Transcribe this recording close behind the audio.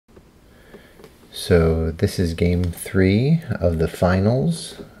So this is game 3 of the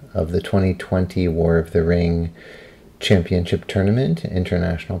finals of the 2020 War of the Ring Championship Tournament,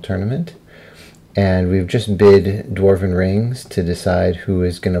 International Tournament. And we've just bid Dwarven Rings to decide who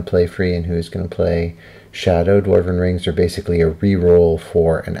is going to play free and who is going to play shadow. Dwarven Rings are basically a reroll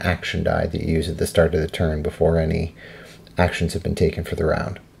for an action die that you use at the start of the turn before any actions have been taken for the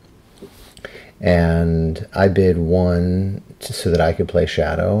round. And I bid 1 so that I could play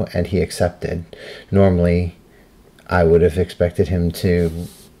shadow, and he accepted. Normally, I would have expected him to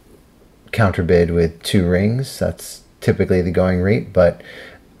counterbid with 2 rings. That's typically the going rate, but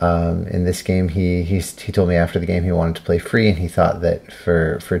in this game, he told me after the game he wanted to play free, and he thought that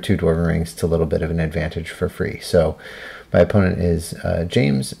for 2 Dwarven Rings, it's a little bit of an advantage for free. So my opponent is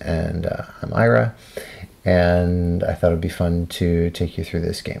James, and I'm Ira, and I thought it would be fun to take you through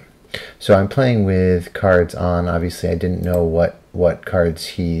this game. So I'm playing with cards on. Obviously, I didn't know what cards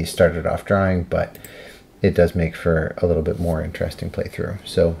he started off drawing, but it does make for a little bit more interesting playthrough.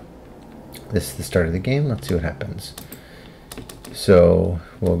 So this is the start of the game. Let's see what happens. So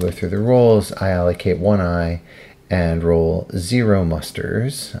we'll go through the rolls. I allocate 1 eye and roll 0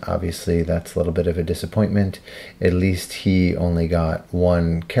 musters. Obviously, that's a little bit of a disappointment. At least he only got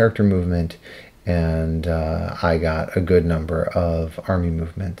 1 character movement, and I got a good number of army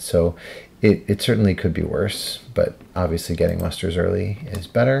movement. So it certainly could be worse, but obviously getting musters early is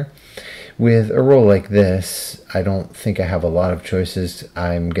better. With a roll like this, I don't think I have a lot of choices.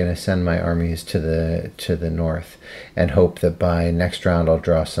 I'm going to send my armies to the north and hope that by next round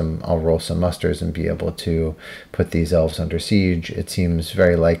I'll roll some musters and be able to put these elves under siege. It seems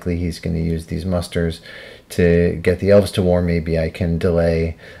very likely he's going to use these musters to get the elves to war. Maybe I can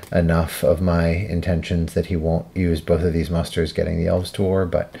delay enough of my intentions that he won't use both of these musters getting the elves to war,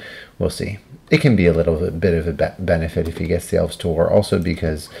 but we'll see. It can be a little bit of a benefit if he gets the elves to war, also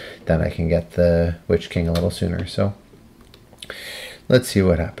because then I can get the Witch King a little sooner. So let's see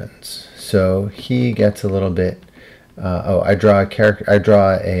what happens. So he gets a little bit. I draw a character. I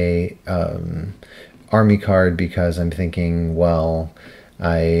draw a army card because I'm thinking, well,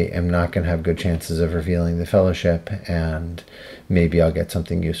 I am not going to have good chances of revealing the Fellowship, and maybe I'll get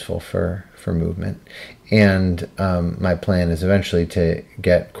something useful for movement. And my plan is eventually to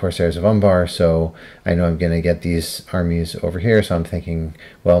get Corsairs of Umbar, so I know I'm going to get these armies over here, so I'm thinking,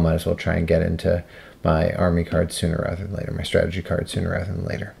 well, might as well try and get into my army card sooner rather than later, my strategy card sooner rather than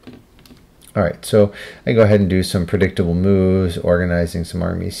later. Alright, so I go ahead and do some predictable moves, organizing some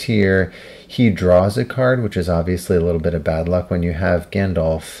armies here. He draws a card, which is obviously a little bit of bad luck. When you have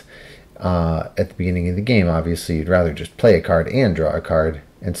Gandalf at the beginning of the game, obviously you'd rather just play a card and draw a card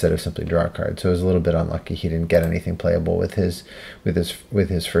instead of simply draw a card. So it was a little bit unlucky he didn't get anything playable with his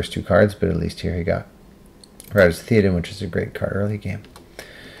first 2 cards, but at least here he got Riders of Theoden, which is a great card early game.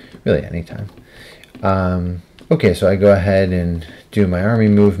 Really, anytime. Okay, so I go ahead and do my army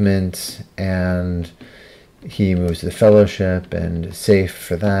movements, and he moves to the Fellowship and safe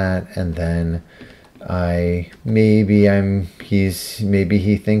for that, and then maybe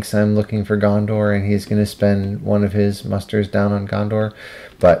he thinks I'm looking for Gondor and he's going to spend one of his musters down on Gondor,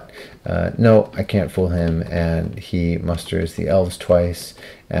 but no, I can't fool him, and he musters the elves twice,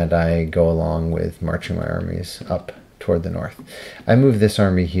 and I go along with marching my armies up toward the north. I move this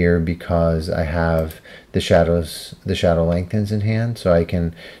army here because I have the Shadow Lengthens in hand, so I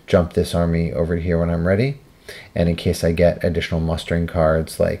can jump this army over here when I'm ready, and in case I get additional mustering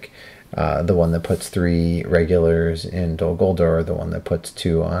cards like the one that puts 3 regulars in Dol Guldur, or the one that puts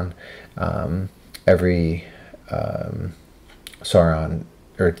 2 on every Sauron,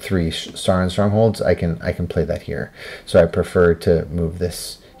 or 3 Sauron strongholds, I can play that here. So I prefer to move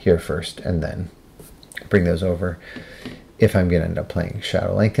this here first and then bring those over if I'm going to end up playing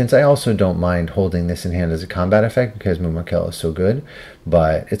Shadow Lengthens. I also don't mind holding this in hand as a combat effect because Mumakil is so good,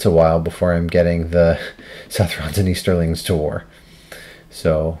 but it's a while before I'm getting the Southrons and Easterlings to war.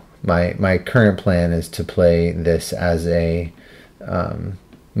 So my current plan is to play this as a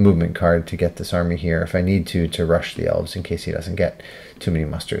movement card to get this army here if I need to rush the elves in case he doesn't get too many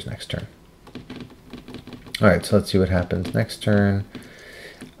musters next turn. Alright, so let's see what happens next turn.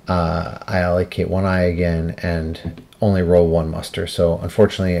 I allocate 1 eye again and only roll 1 muster. So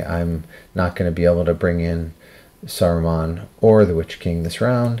unfortunately, I'm not going to be able to bring in Saruman or the Witch King this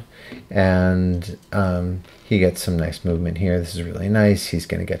round. And he gets some nice movement here. This is really nice. He's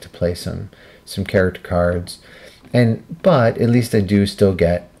going to get to play some character cards. But at least I do still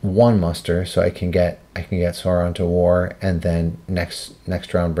get one muster, so I can get Sauron to war, and then next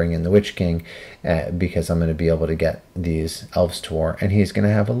round bring in the Witch King, because I'm going to be able to get these elves to war, and he's going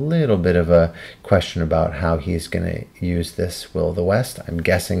to have a little bit of a question about how he's going to use this Will of the West. I'm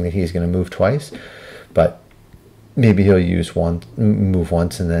guessing that he's going to move twice, but maybe he'll move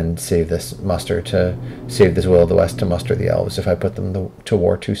once and then save this Will of the West to muster the elves if I put them to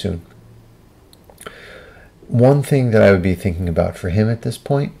war too soon. One thing that I would be thinking about for him at this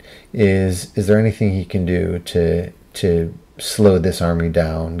point is there anything he can do to slow this army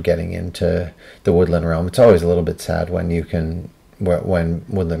down getting into the Woodland Realm? It's always a little bit sad when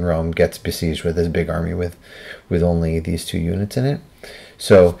Woodland Realm gets besieged with this big army with only these 2 units in it.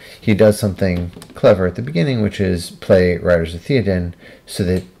 So he does something clever at the beginning, which is play Riders of Theoden, so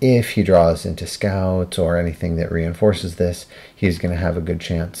that if he draws into scouts or anything that reinforces this, he's going to have a good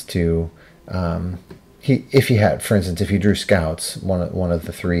chance to... If he drew scouts, one of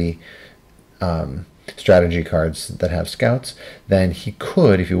the 3 strategy cards that have scouts, then he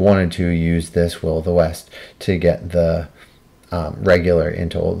could, if he wanted to, use this Will of the West to get the regular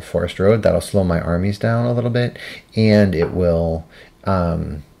into Old Forest Road. That'll slow my armies down a little bit, and it will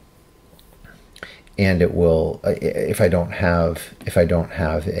if I don't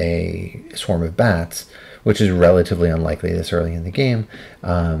have a swarm of bats, which is relatively unlikely this early in the game,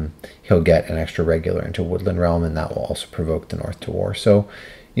 he'll get an extra regular into Woodland Realm, and that will also provoke the North to war. So,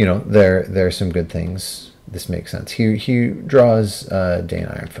 there are some good things. This makes sense. He draws Dane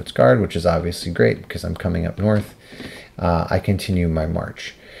Ironfoot's Guard, which is obviously great because I'm coming up north. I continue my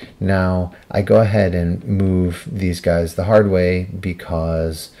march. Now, I go ahead and move these guys the hard way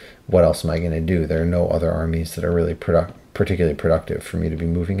because what else am I going to do? There are no other armies that are really particularly productive for me to be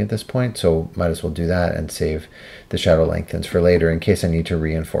moving at this point, so might as well do that and save the Shadow Lengthens for later in case I need to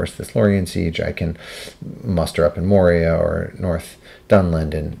reinforce this Lorien siege. I can muster up in Moria or North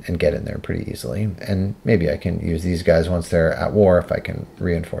Dunland and get in there pretty easily, and maybe I can use these guys once they're at war if I can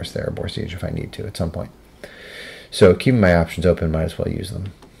reinforce their Erebor siege if I need to at some point. So keeping my options open, might as well use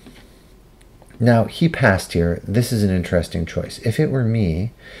them. Now, he passed here. This is an interesting choice. If it were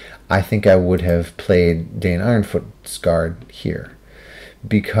me, I think I would have played Dane Ironfoot's Guard here,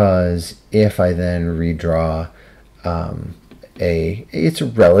 because if I then redraw it's a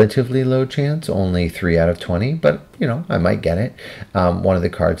relatively low chance, only 3 out of 20, but I might get it. One of the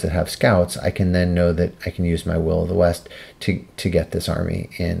cards that have scouts, I can then know that I can use my Will of the West to get this army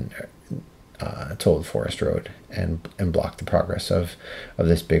in to Old Forest Road and block the progress of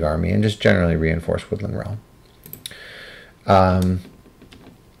this big army and just generally reinforce Woodland Realm.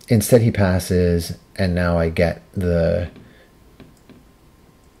 Instead he passes, and now I get the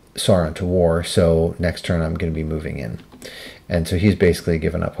Sauron to war, so next turn I'm going to be moving in. And so he's basically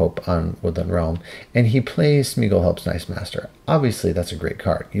given up hope on Woodland Realm, and he plays Smeagol Help's Nice Master. Obviously that's a great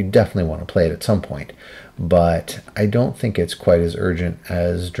card. You definitely want to play it at some point, but I don't think it's quite as urgent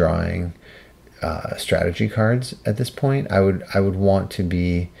as drawing strategy cards at this point. I would want to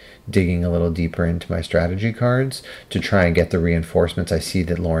be digging a little deeper into my strategy cards to try and get the reinforcements. I see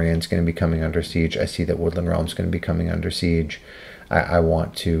that Lorien's going to be coming under siege. I see that Woodland Realm's going to be coming under siege. I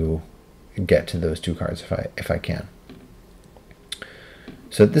want to get to those 2 cards if I can.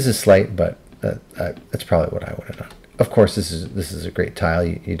 So this is slight, but that's probably what I would have done. Of course, this is a great tile.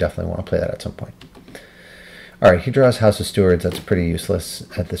 You definitely want to play that at some point. All right, he draws House of Stewards. That's pretty useless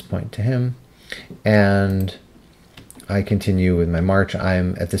at this point to him. And I continue with my march.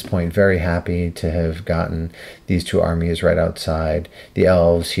 I'm at this point very happy to have gotten these 2 armies right outside. The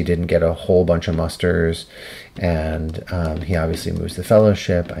elves, he didn't get a whole bunch of musters, and he obviously moves the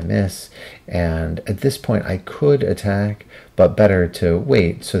Fellowship. I miss, and at this point I could attack, but better to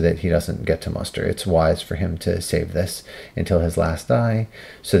wait so that he doesn't get to muster. It's wise for him to save this until his last die,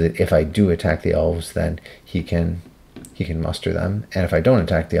 so that if I do attack the elves, then he can muster them, and if I don't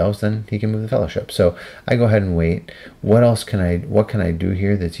attack the elves, then he can move the Fellowship. So I go ahead and wait. What can I do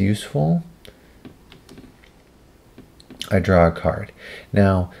here that's useful? I draw a card.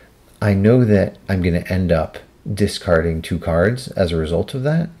 Now, I know that I'm going to end up discarding 2 cards as a result of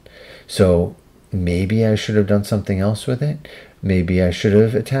that, so maybe I should have done something else with it. Maybe I should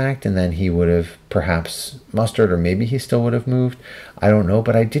have attacked, and then he would have perhaps mustered, or maybe he still would have moved. I don't know,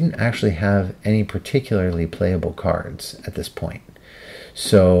 but I didn't actually have any particularly playable cards at this point.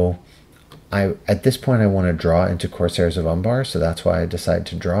 So at this point I want to draw into Corsairs of Umbar, so that's why I decide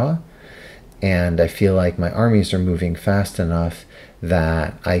to draw. And I feel like my armies are moving fast enough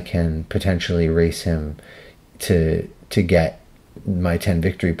that I can potentially race him to get my 10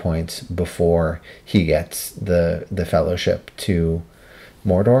 victory points before he gets the Fellowship to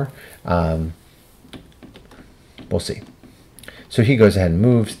Mordor. we'll see. So he goes ahead and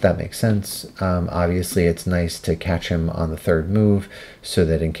moves. That makes sense. Obviously, it's nice to catch him on the third move so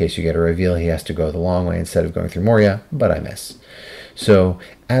that in case you get a reveal, he has to go the long way instead of going through Moria, but I miss. So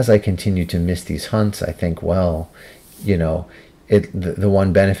as I continue to miss these hunts, I think, well, you know, the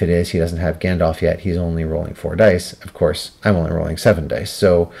one benefit is he doesn't have Gandalf yet. He's only rolling 4 dice. Of course, I'm only rolling 7 dice.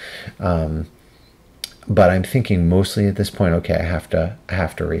 So, but I'm thinking mostly at this point, okay, I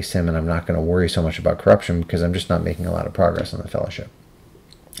have to race him, and I'm not going to worry so much about corruption because I'm just not making a lot of progress on the Fellowship.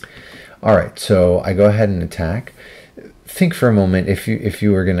 All right, so I go ahead and attack. Think for a moment, if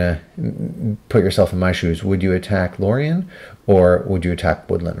you were going to put yourself in my shoes, would you attack Lorien or would you attack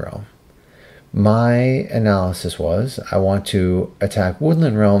Woodland Realm? My analysis was I want to attack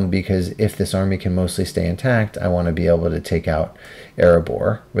Woodland Realm because if this army can mostly stay intact, I want to be able to take out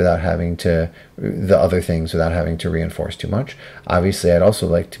Erebor without having to, the other things without having to reinforce too much. Obviously, I'd also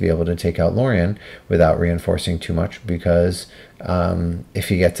like to be able to take out Lorien without reinforcing too much because if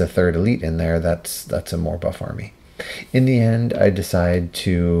he gets a third elite in there, that's a more buff army. In the end, I decide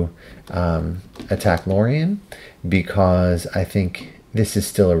to attack Lorien because I think this is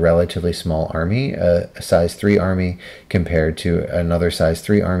still a relatively small army, a size 3 army compared to another size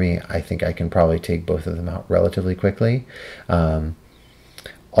 3 army. I think I can probably take both of them out relatively quickly.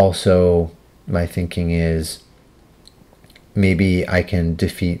 Also, my thinking is maybe I can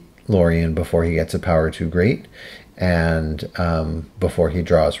defeat Lorien before he gets a power too great and before he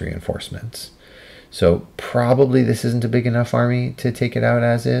draws reinforcements. So probably this isn't a big enough army to take it out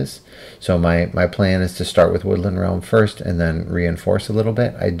as is. So my plan is to start with Woodland Realm first and then reinforce a little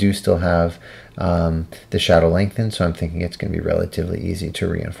bit. I do still have the Shadow Lengthen, so I'm thinking it's going to be relatively easy to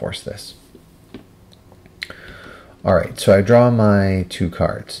reinforce this. All right, so I draw my 2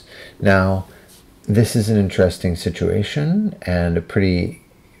 cards. Now, this is an interesting situation and a pretty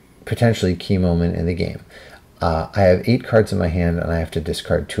potentially key moment in the game. I have 8 cards in my hand and I have to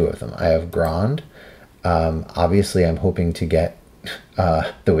discard 2 of them. I have Grand. Obviously, I'm hoping to get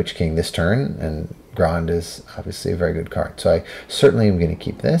the Witch King this turn, and Grand is obviously a very good card. So I certainly am going to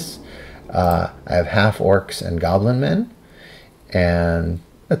keep this. I have half orcs and goblin men, and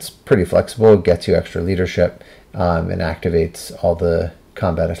that's pretty flexible. It gets you extra leadership and activates all the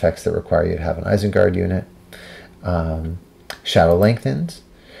combat effects that require you to have an Isengard unit. Shadow Lengthens,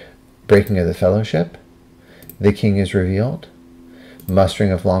 Breaking of the Fellowship, the King is revealed,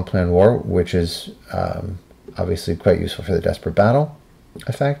 Mustering of Long Plan War, which is obviously quite useful for the Desperate Battle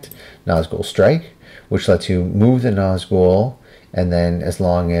effect. Nazgul Strike, which lets you move the Nazgul, and then as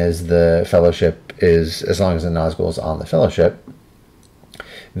long as the Nazgul is on the Fellowship,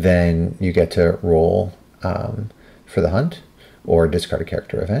 then you get to roll for the hunt or discard a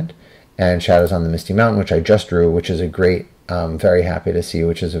character event. And Shadows on the Misty Mountain, which I just drew, which is a great, very happy to see,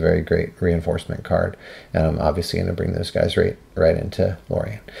 which is a very great reinforcement card. And I'm obviously going to bring those guys right into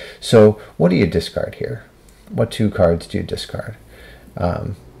Lorien. So what do you discard here? What 2 cards do you discard?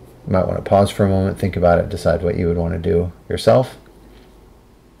 You might want to pause for a moment, think about it, decide what you would want to do yourself.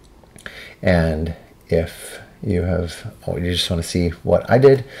 And if you have, you just want to see what I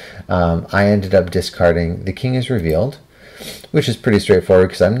did, I ended up discarding The King is Revealed, which is pretty straightforward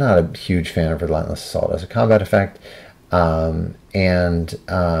because I'm not a huge fan of Relentless Assault as a combat effect, and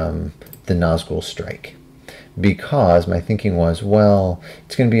the Nazgul Strike. Because my thinking was, well,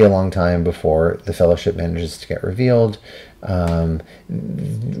 it's going to be a long time before the Fellowship manages to get revealed. Drawing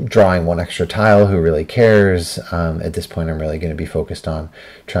 1 extra tile, who really cares? At this point, I'm really going to be focused on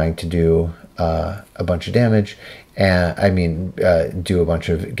trying to do a bunch of damage, and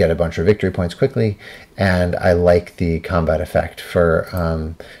get a bunch of victory points quickly. And I like the combat effect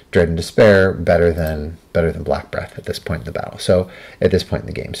for Dread and Despair better than Black Breath at this point in the battle. So at this point in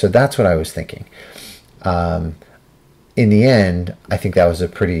the game, so that's what I was thinking. In the end, I think that was a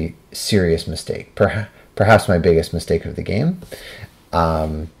pretty serious mistake, perhaps my biggest mistake of the game,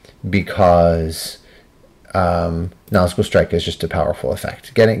 because Nazgul Strike is just a powerful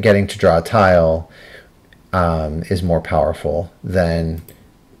effect. Getting to draw a tile is more powerful than,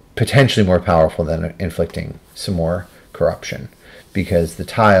 potentially more powerful than inflicting some more corruption, because the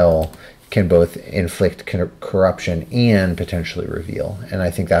tile can both inflict corruption and potentially reveal, and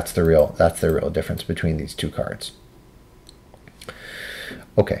I think that's the real difference between these 2 cards.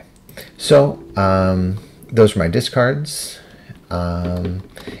 Okay, so those are my discards,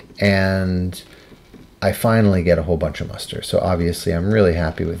 and I finally get a whole bunch of muster. So obviously I'm really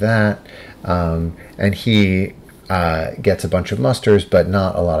happy with that, and he gets a bunch of musters, but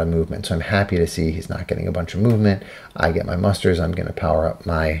not a lot of movement. So I'm happy to see he's not getting a bunch of movement. I get my musters. I'm going to power up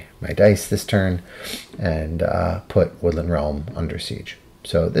my dice this turn and put Woodland Realm under siege.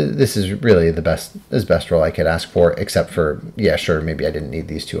 So this is really the best roll I could ask for, except for, yeah, sure, maybe I didn't need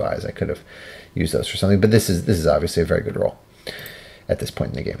these 2 eyes. I could have used those for something, but this is obviously a very good roll at this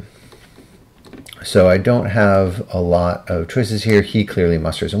point in the game. So I don't have a lot of choices here. He clearly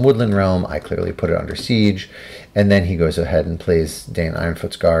musters in Woodland Realm. I clearly put it under siege, and then he goes ahead and plays Dane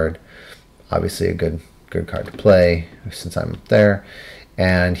Ironfoot's Guard. Obviously a good card to play since I'm up there,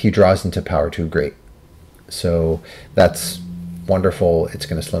 and he draws into Power 2 Great. So that's wonderful. It's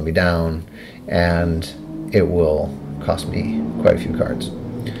going to slow me down, and it will cost me quite a few cards.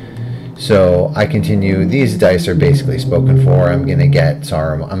 So I continue. These dice are basically spoken for. I'm going to get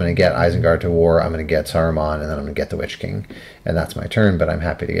Saruman. I'm going to get Isengard to war. I'm going to get Saruman, and then I'm going to get the Witch King, and that's my turn. But I'm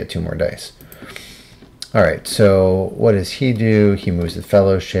happy to get 2 more dice. All right. So what does he do? He moves the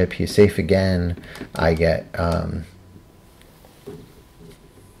Fellowship. He's safe again. I get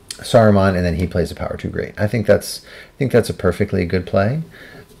Saruman, and then he plays a Power 2 Great. I think that's a perfectly good play.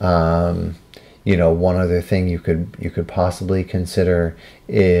 You know, one other thing you could possibly consider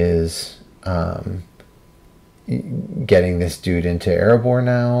is getting this dude into Erebor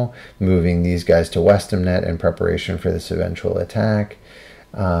now, moving these guys to Westamnet in preparation for this eventual attack.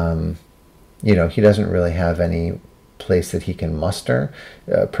 You know, he doesn't really have any place that he can muster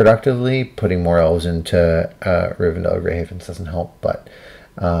productively. Putting more elves into Rivendell or Greyhavens doesn't help, but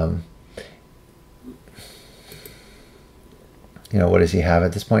you know, what does he have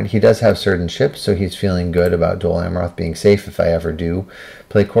at this point? He does have certain ships, so he's feeling good about Dol Amroth being safe if I ever do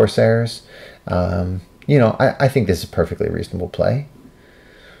play Corsairs. You know, I think this is a perfectly reasonable play.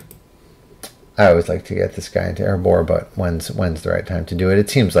 I always like to get this guy into Erebor, but when's the right time to do it? It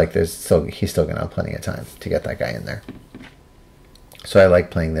seems like he's still going to have plenty of time to get that guy in there. So I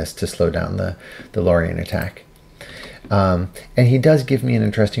like playing this to slow down the Lorien attack. And he does give me an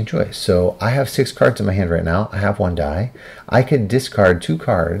interesting choice. So I have 6 cards in my hand right now. I have 1 die. I could discard 2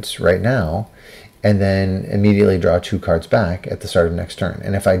 cards right now and then immediately draw 2 cards back at the start of next turn.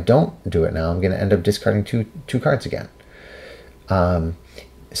 And if I don't do it now, I'm going to end up discarding two cards again.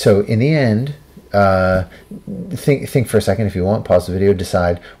 So in the end, think for a second if you want, pause the video,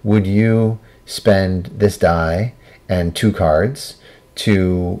 decide, would you spend this die and 2 cards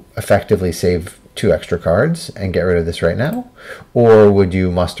to effectively save 2 extra cards and get rid of this right now, or would you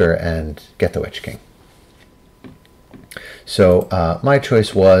muster and get the Witch King? So my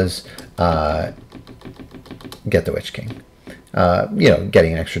choice was get the Witch King. You know,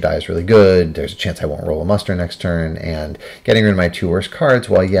 getting an extra die is really good. There's a chance I won't roll a muster next turn, and getting rid of my 2 worst cards,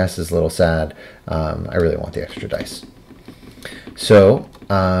 while yes is a little sad, I really want the extra dice. So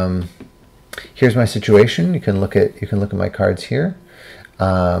here's my situation. You can look at my cards here.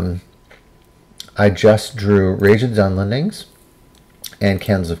 I just drew Rage of the Dunlendings and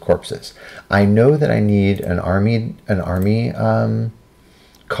Candles of Corpses. I know that I need an army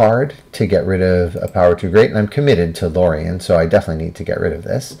card to get rid of a Power 2 Great, and I'm committed to Lorien, so I definitely need to get rid of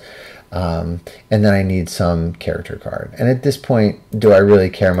this. And then I need some character card. And at this point, do I really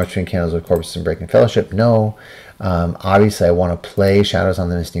care much between Candles of Corpses and Breaking Fellowship? No. Obviously, I want to play Shadows on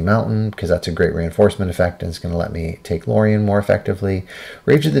the Misty Mountain because that's a great reinforcement effect and it's going to let me take Lorien more effectively.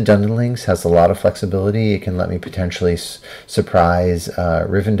 Rage of the Dunlendings has a lot of flexibility. It can let me potentially surprise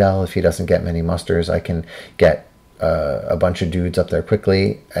Rivendell if he doesn't get many musters. I can get a bunch of dudes up there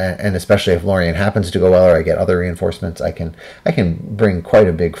quickly, and especially if Lorien happens to go well or I get other reinforcements, I can bring quite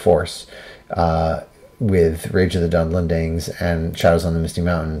a big force with Rage of the Dunlendings and Shadows on the Misty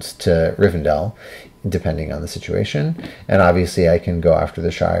Mountains to Rivendell, depending on the situation. And obviously I can go after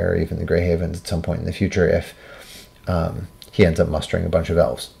the Shire or even the Greyhavens at some point in the future if he ends up mustering a bunch of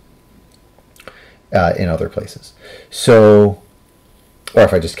elves in other places. So, or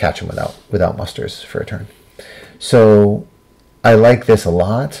if I just catch him without musters for a turn. So I like this a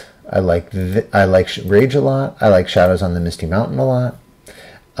lot. I like Rage a lot. I like Shadows on the Misty Mountain a lot.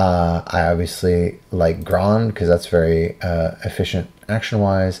 I obviously like Grond because that's very efficient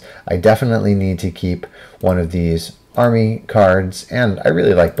action-wise. I definitely need to keep one of these army cards, and I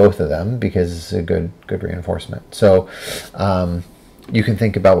really like both of them because it's a good reinforcement. So you can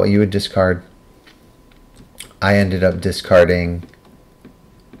think about what you would discard. I ended up discarding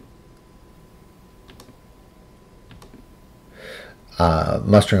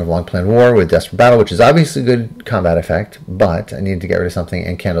Mustering of Long Planned War with Desperate Battle, which is obviously a good combat effect, but I need to get rid of something,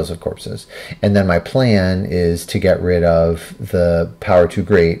 and Candles of Corpses. And then my plan is to get rid of the Power 2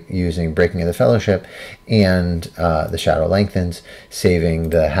 Great using Breaking of the Fellowship and the Shadow Lengthens,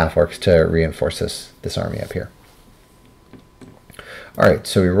 saving the half-orcs to reinforce this army up here. Alright,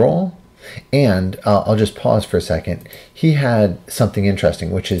 so we roll, and I'll just pause for a second. He had something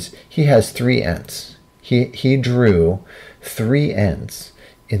interesting, which is he has 3 Ents. He drew 3 Ents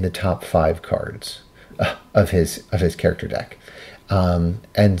in the top 5 cards of his character deck.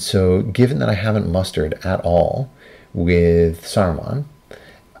 And so given that I haven't mustered at all with Saruman,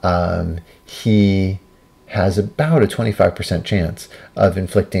 he has about a 25% chance of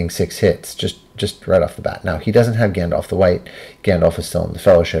inflicting 6 hits just right off the bat. Now, he doesn't have Gandalf the White. Gandalf is still in the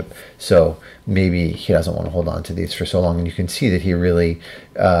Fellowship, so maybe he doesn't want to hold on to these for so long. And you can see that he really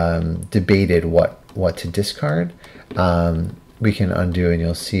debated what to discard. We can undo, and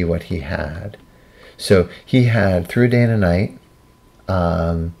you'll see what he had. So he had Through a Day and a Night,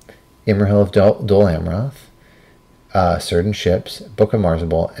 Imrahil of Dol Amroth, Certain Ships, Book of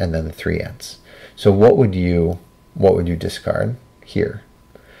Marzabal, and then the 3 Ents. So what would you discard here?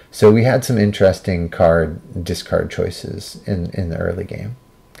 So we had some interesting discard choices in the early game.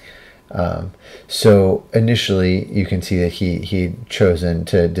 So initially you can see that he'd chosen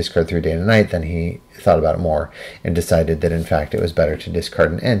to discard Through Day and Night. Then he thought about it more and decided that in fact it was better to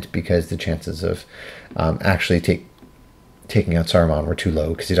discard an Ent, because the chances of actually taking out Saruman were too low,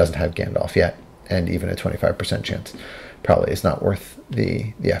 because he doesn't have Gandalf yet, and even a 25% chance probably is not worth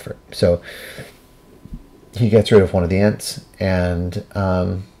the effort. So he gets rid of one of the Ents, and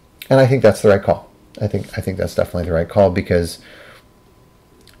I think that's the right call. I think that's definitely the right call, because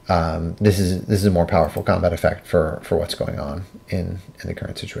this is a more powerful combat effect for what's going on in the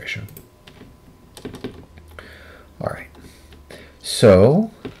current situation. All right,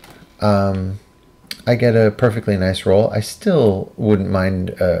 so I get a perfectly nice roll. I still wouldn't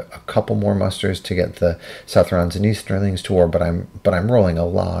mind a couple more musters to get the Southrons and Easterlings to war, but I'm rolling a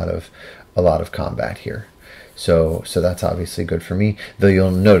lot of combat here. So that's obviously good for me, though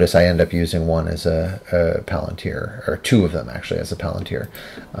you'll notice I end up using one as a Palantir, or 2 of them actually as a Palantir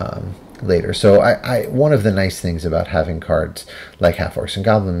later. So one of the nice things about having cards like Half-Orcs and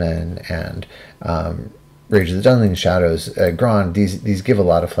Goblin Men and Rage of the Dungeon Shadows, Grond, these give a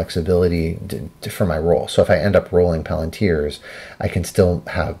lot of flexibility for my roll. So if I end up rolling Palantirs, I can still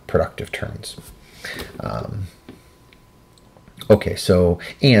have productive turns. Okay, so,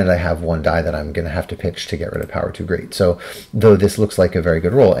 and I have 1 die that I'm going to have to pitch to get rid of Power Too Great. So, though this looks like a very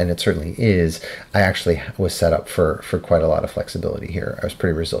good roll, and it certainly is, I actually was set up for quite a lot of flexibility here. I was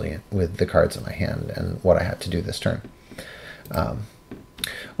pretty resilient with the cards in my hand and what I had to do this turn.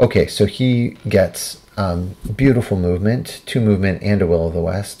 Okay, so he gets beautiful movement, 2 movement, and a Will of the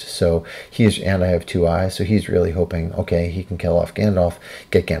West. So and I have 2 eyes, so he's really hoping, okay, he can kill off Gandalf,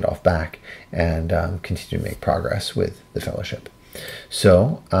 get Gandalf back, and continue to make progress with the Fellowship.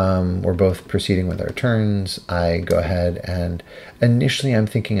 So we're both proceeding with our turns. I go ahead, and initially I'm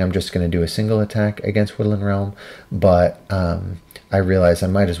thinking I'm just going to do a single attack against Woodland Realm, but I realize I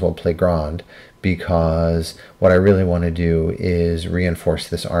might as well play Grond, because what I really want to do is reinforce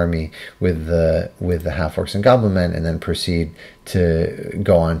this army with the Half-Orcs and Goblin Men, and then proceed to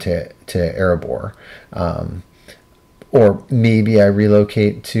go on to Erebor. Or maybe I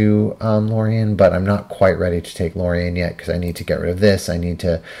relocate to Lorien, but I'm not quite ready to take Lorien yet, because I need to get rid of this. I need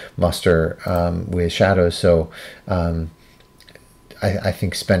to muster with Shadows. So I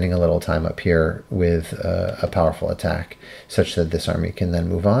think spending a little time up here with a powerful attack, such that this army can then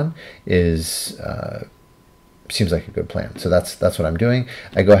move on, seems like a good plan. So that's what I'm doing.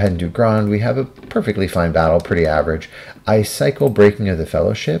 I go ahead and do Grond. We have a perfectly fine battle, pretty average. I cycle Breaking of the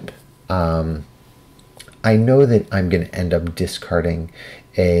Fellowship. I know that I'm going to end up discarding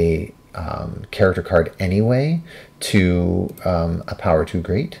a character card anyway to a Power Too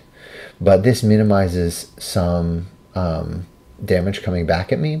Great, but this minimizes some damage coming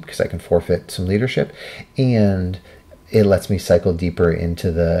back at me, because I can forfeit some leadership, and it lets me cycle deeper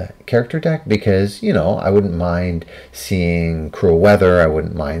into the character deck, because, you know, I wouldn't mind seeing Cruel Weather, I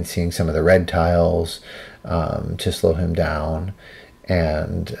wouldn't mind seeing some of the red tiles to slow him down,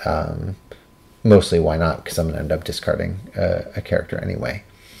 and mostly why not, because I'm going to end up discarding a character anyway.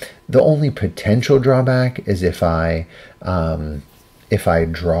 The only potential drawback is if I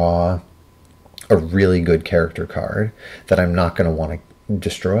draw a really good character card that I'm not going to want to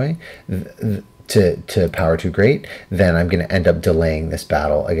destroy to Power Too Great, then I'm going to end up delaying this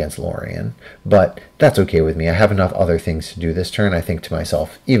battle against Lorien. But that's okay with me. I have enough other things to do this turn. I think to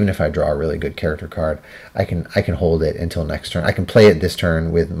myself, even if I draw a really good character card, I can hold it until next turn. I can play it this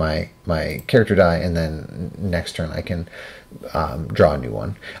turn with my character die, and then next turn I can draw a new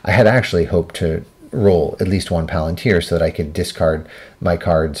one. I had actually hoped to roll at least 1 Palantir so that I could discard my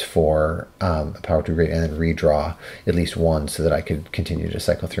cards for a Power Too Great, and then redraw at least 1 so that I could continue to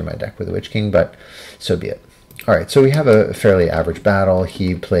cycle through my deck with the Witch King, but so be it. All right, so we have a fairly average battle.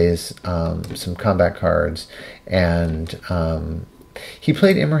 He plays some combat cards, and he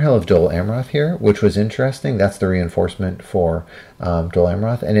played Imrahil of Dol Amroth here, which was interesting. That's the reinforcement for Dol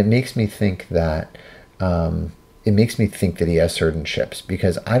Amroth, and it makes me think that he has certain ships,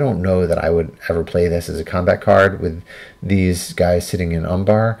 because I don't know that I would ever play this as a combat card with these guys sitting in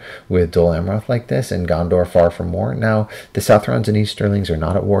Umbar with Dol Amroth like this and Gondor far from war. Now the Southrons and Easterlings are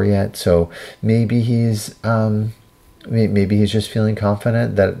not at war yet, so maybe he's just feeling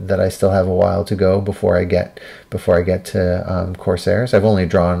confident that I still have a while to go before I get to Corsairs. I've only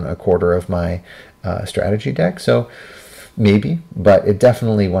drawn a quarter of my strategy deck, so maybe. But it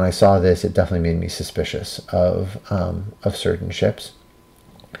definitely, when I saw this, it definitely made me suspicious of certain ships.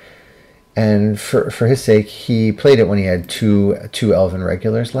 And for his sake, he played it when he had two Elven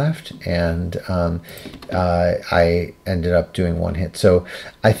regulars left, and I ended up doing one hit. So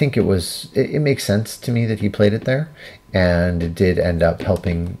I think it makes sense to me that he played it there, and it did end up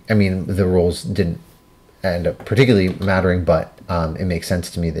helping. I mean, the rules didn't end up particularly mattering, but it makes sense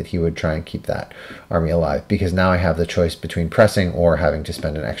to me that he would try and keep that army alive, because now I have the choice between pressing or having to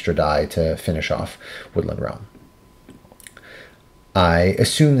spend an extra die to finish off Woodland Realm. I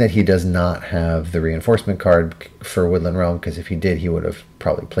assume that he does not have the reinforcement card for Woodland Realm, because if he did, he would have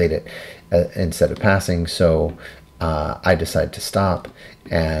probably played it instead of passing. So I decide to stop,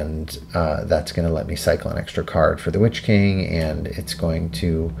 and that's going to let me cycle an extra card for the Witch King, and it's going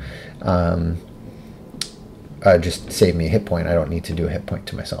to just save me a hit point. I don't need to do a hit point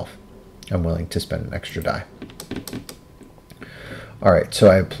to myself. I'm willing to spend an extra die. All right,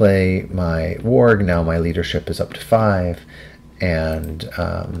 so I play my Warg. Now my leadership is up to 5. And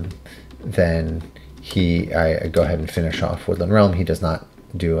then I go ahead and finish off Woodland Realm. He does not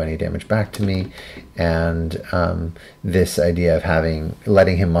do any damage back to me. And this idea of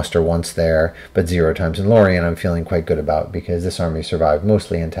letting him muster once there, but 0 times in Lorien, I'm feeling quite good about, because this army survived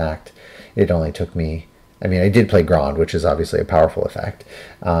mostly intact. It only took me, I mean, I did play Grand, which is obviously a powerful effect,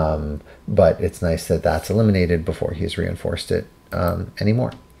 but it's nice that that's eliminated before he's reinforced it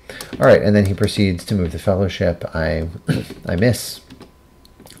anymore. All right, and then he proceeds to move the Fellowship. I miss.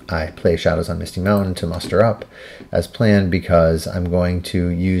 I play Shadows on Misty Mountain to muster up as planned, because I'm going to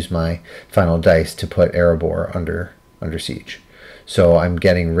use my final dice to put Erebor under siege. So I'm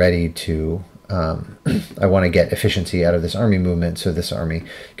getting ready to. I want to get efficiency out of this army movement, so this army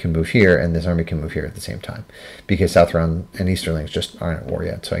can move here and this army can move here at the same time, because Southron and Easterlings just aren't at war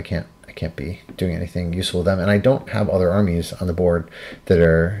yet, so I can't be doing anything useful with them, and I don't have other armies on the board that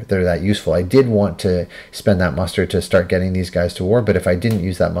are that useful. I did want to spend that muster to start getting these guys to war, but if I didn't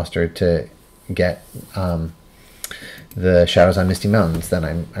use that muster to get the Shadows on Misty Mountains, then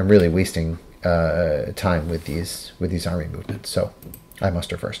I'm really wasting time with these army movements. So I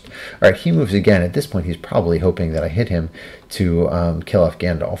muster first. All right, he moves again. At this point, he's probably hoping that I hit him to kill off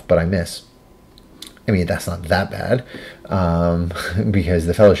Gandalf, but I miss. I mean, that's not that bad, because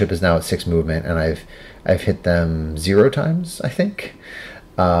the Fellowship is now at 6 movement, and I've hit them 0 times, I think.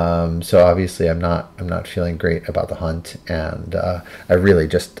 So obviously, I'm not feeling great about the hunt, and I really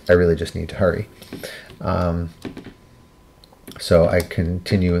just need to hurry. So I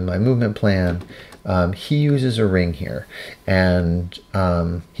continue with my movement plan. He uses a ring here, and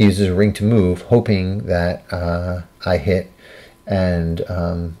he uses a ring to move, hoping that I hit and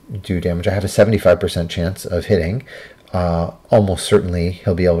do damage. I have a 75% chance of hitting. Almost certainly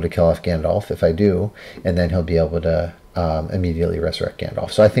he'll be able to kill off Gandalf if I do, and then he'll be able to immediately resurrect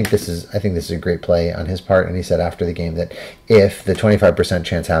Gandalf. So I think this is a great play on his part. And he said after the game that if the 25%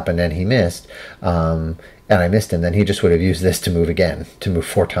 chance happened and he missed, and I missed him, then he just would have used this to move again, to move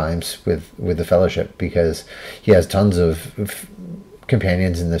 4 times with the Fellowship, because he has tons of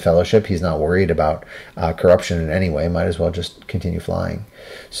companions in the Fellowship. He's not worried about corruption in any way. Might as well just continue flying.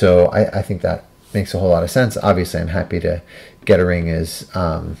 So I think that makes a whole lot of sense. Obviously, I'm happy to get a ring as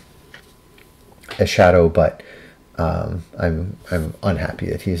Shadow, but I'm unhappy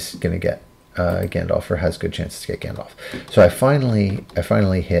that he's going to get Gandalf, or has good chances to get Gandalf. So I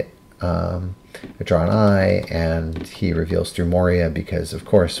finally hit a draw an eye, and he reveals through Moria, because of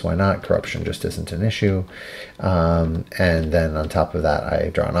course, why not? Corruption just isn't an issue. And then on top of that, I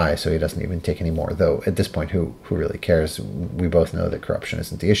draw an eye, so he doesn't even take any more. Though at this point, who really cares? We both know that corruption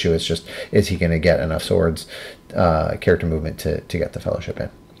isn't the issue. It's just, is he going to get enough swords, character movement to get the Fellowship in?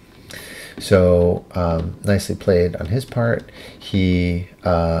 So nicely played on his part.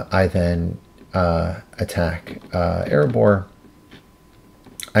 I then attack Erebor.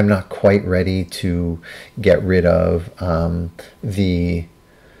 I'm not quite ready to get rid of the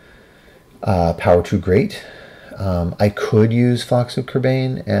Power Too Great. I could use Flocks of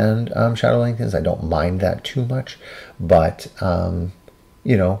Crebain and Shadow Lengthens. I don't mind that too much, but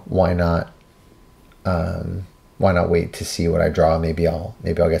you know, why not why not wait to see what I draw? Maybe I'll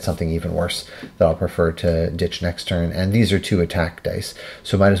get something even worse that I'll prefer to ditch next turn. And these are 2 attack dice,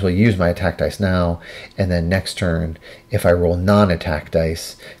 so might as well use my attack dice now, and then next turn, if I roll non-attack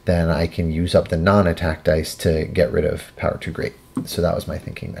dice, then I can use up the non-attack dice to get rid of Power Too Great. So that was my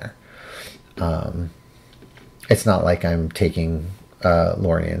thinking there. It's not like I'm taking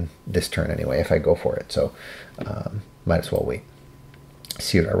Lorien this turn anyway if I go for it, so might as well wait.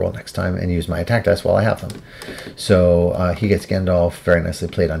 See what I roll next time and use my attack dice while I have them. So he gets Gandalf, very nicely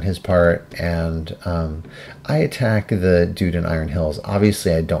played on his part, and I attack the dude in Iron Hills.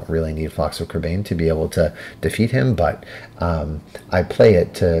 Obviously I don't really need Flocks of Crebain to be able to defeat him, but I play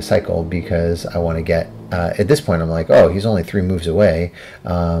it to cycle because I want to get, at this point I'm like, oh, he's only 3 moves away.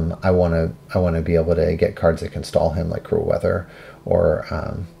 I want to be able to get cards that can stall him, like Cruel Weather, or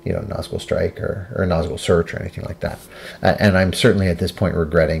you know, Nazgul Strike or Nazgul Search or anything like that. And I'm certainly at this point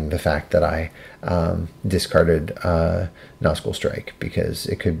regretting the fact that I discarded Nazgul Strike, because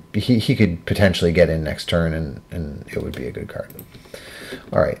it could he could potentially get in next turn, and it would be a good card.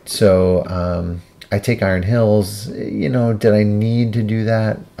 All right, so I take Iron Hills. You know, did I need to do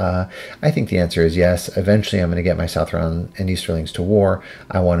that? I think the answer is yes. Eventually I'm going to get my Southron and Easterlings to war.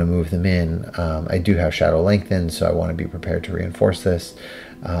 I want to move them in. I do have Shadow Lengthen, so I want to be prepared to reinforce this.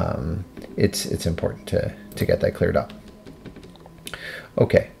 It's important to get that cleared up.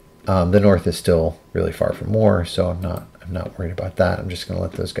 Okay, the north is still really far from war, so I'm not worried about that. I'm just going to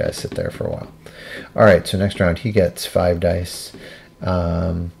let those guys sit there for a while. All right, so next round he gets 5 dice.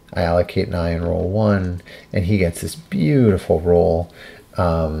 I allocate an eye and roll 1, and he gets this beautiful roll.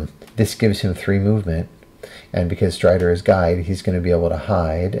 This gives him 3 movement, and because Strider is guide, he's going to be able to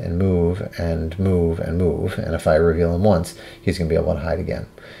hide and move and move and move, and if I reveal him once, he's going to be able to hide again.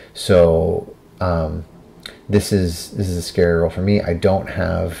 So this is a scary roll for me. I don't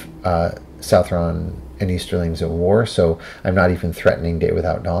have Southron and Easterlings at war, so I'm not even threatening Day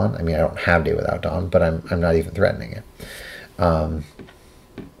Without Dawn. I mean, I don't have Day Without Dawn, but I'm not even threatening it.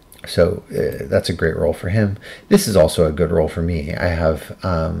 So that's a great roll for him. This is also a good roll for me. I have,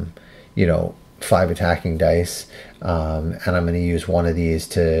 you know, 5 attacking dice, and I'm going to use one of these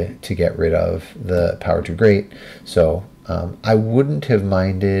to get rid of the Power Too Great. So I wouldn't have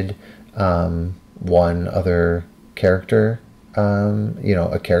minded one other character, you know,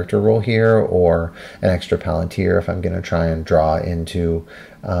 a character roll here, or an extra Palantir if I'm going to try and draw into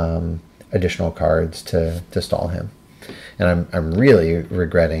additional cards to stall him. And I'm really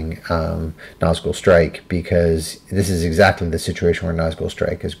regretting Nazgul Strike, because this is exactly the situation where Nazgul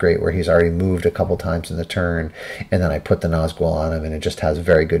Strike is great, where he's already moved a couple times in the turn, and then I put the Nazgul on him, and it just has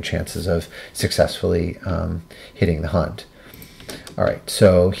very good chances of successfully hitting the hunt. All right,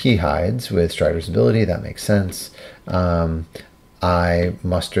 so he hides with Strider's ability. That makes sense. I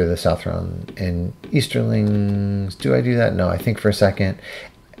muster the Southron and Easterlings. Do I do that? No, I think for a second.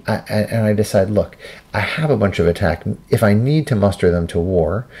 And I decide, look, I have a bunch of attack. If I need to muster them to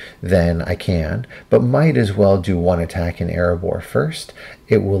war, then I can, but might as well do 1 attack in Erebor first.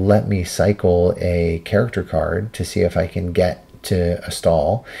 It will let me cycle a character card to see if I can get to a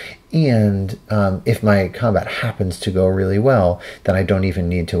stall. And if my combat happens to go really well, then I don't even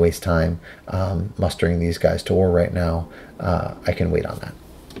need to waste time mustering these guys to war right now. I can wait on that.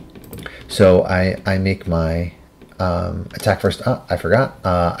 So I make my attack first. I forgot.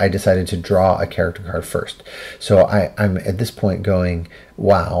 I decided to draw a character card first. So I'm at this point going,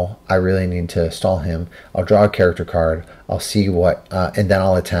 wow, I really need to stall him. I'll draw a character card. I'll see what, and then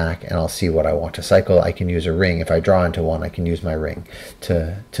I'll attack, and I'll see what I want to cycle. I can use a ring. If I draw into one, I can use my ring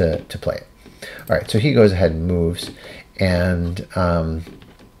to play it. All right, so he goes ahead and moves, and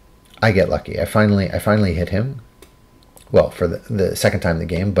I get lucky. I finally hit him. Well, for the second time in the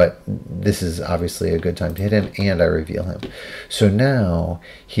game, but this is obviously a good time to hit him, and I reveal him. So now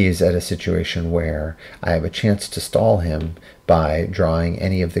he is at a situation where I have a chance to stall him by drawing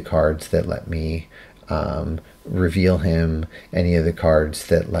any of the cards that let me reveal him, any of the cards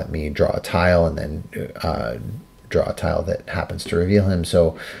that let me draw a tile, and then draw a tile that happens to reveal him.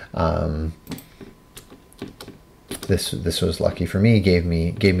 So this was lucky for me, gave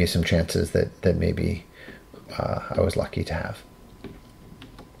me some chances that maybe I was lucky to have.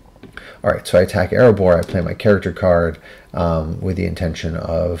 All right, so I attack Erebor. I play my character card with the intention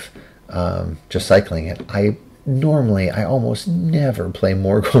of just cycling it. I almost never play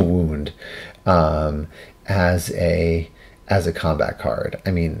Morgul Wound as a combat card.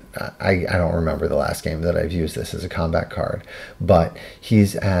 I mean, I don't remember the last game that I've used this as a combat card, but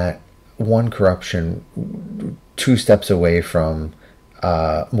he's at 1 corruption, 2 steps away from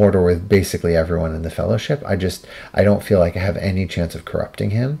Mordor with basically everyone in the Fellowship. I don't feel like I have any chance of corrupting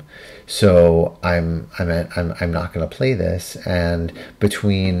him, so I'm not going to play this. And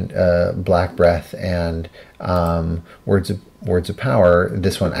between Black Breath and Words of Power,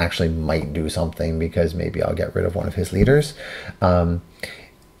 this one actually might do something because maybe I'll get rid of one of his leaders.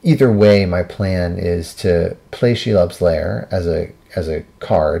 Either way, my plan is to play Shelob's Lair as a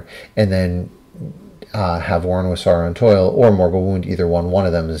card, and then have Warren with Sorrow and Toil or Morgul Wound. Either one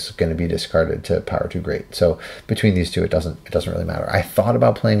of them is going to be discarded to Power Too Great. So between these two, it doesn't really matter. I thought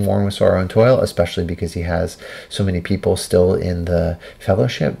about playing Warren with Sorrow and Toil, especially because he has so many people still in the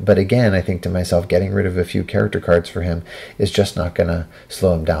Fellowship. But again, I think to myself, getting rid of a few character cards for him is just not going to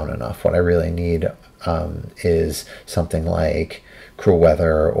slow him down enough. What I really need is something like Cruel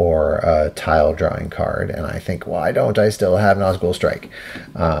Weather or a tile drawing card. And I think, why don't I still have Nazgul Strike?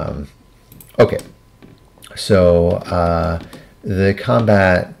 Okay. So the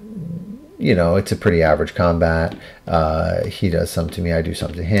combat, it's a pretty average combat. He does some to me, I do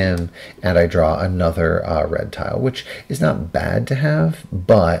some to him, and I draw another red tile, which is not bad to have,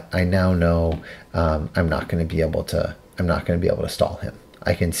 but I now know I'm not going to be able to stall him.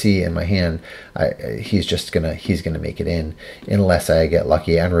 I can see in my hand he's gonna make it in unless I get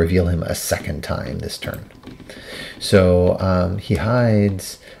lucky and reveal him a second time this turn. So he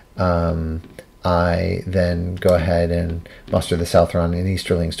hides. I then go ahead and muster the Southron and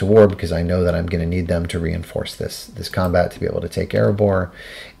Easterlings to war because I know that I'm going to need them to reinforce this combat to be able to take Erebor.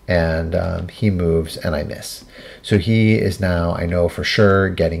 And he moves and I miss. So he is now, I know for sure,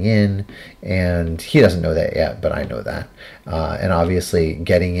 getting in, and he doesn't know that yet, but I know that. And obviously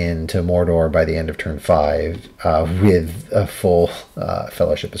getting into Mordor by the end of turn 5 with a full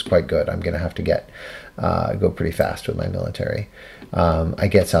Fellowship is quite good. I'm going to have to go pretty fast with my military. I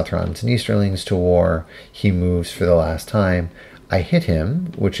get Southrons and Easterlings to war. He moves for the last time. I hit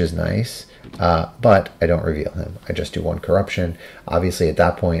him, which is nice, but I don't reveal him. I just do one corruption. Obviously, at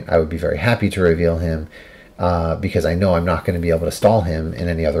that point, I would be very happy to reveal him because I know I'm not going to be able to stall him in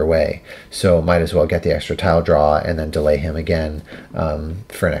any other way. So might as well get the extra tile draw and then delay him again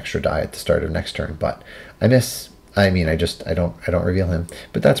for an extra die at the start of next turn. But I miss. I mean, I don't reveal him,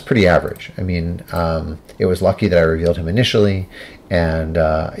 but that's pretty average. I mean, it was lucky that I revealed him initially, and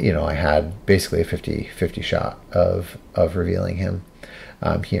I had basically a 50-50 shot of revealing him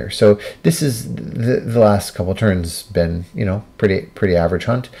here. So this is the last couple turns been pretty average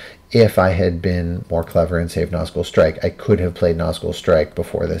hunt. If I had been more clever and saved Nazgul Strike, I could have played Nazgul Strike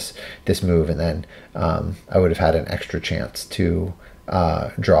before this move, and then I would have had an extra chance to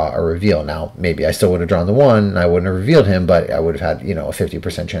draw a reveal. Now, maybe I still would have drawn the 1 and I wouldn't have revealed him, but I would have had, a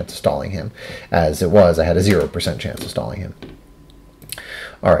 50% chance of stalling him. As it was, I had a 0% chance of stalling him.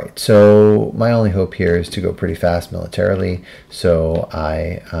 All right, so my only hope here is to go pretty fast militarily. So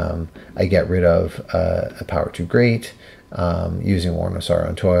I get rid of a Power Too Great using Warren of Sorrow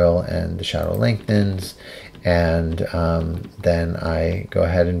and Toil and the Shadow Lengthens. And then I go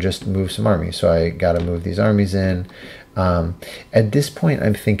ahead and just move some armies. So I got to move these armies in. At this point,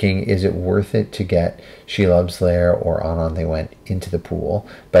 I'm thinking, is it worth it to get Shelob's Lair or On They Went into the pool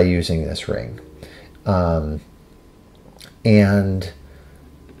by using this ring? I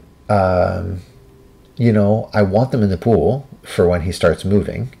want them in the pool for when he starts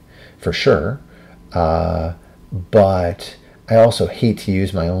moving, for sure. But I also hate to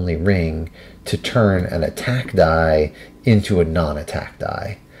use my only ring to turn an attack die into a non-attack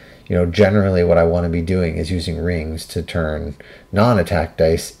die. Generally what I want to be doing is using rings to turn non-attack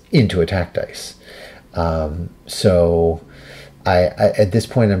dice into attack dice. So I at this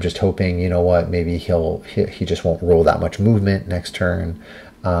point, I'm just hoping, maybe he just won't roll that much movement next turn.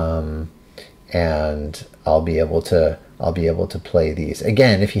 And I'll be able to play these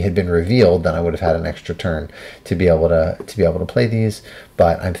again. If he had been revealed, then I would have had an extra turn to be able to play these.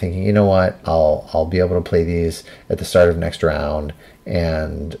 But I'm thinking, I'll be able to play these at the start of next round,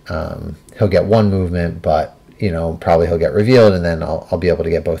 and he'll get one movement, but probably he'll get revealed, and then I'll be able to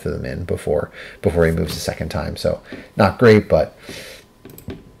get both of them in before he moves the second time. So not great, but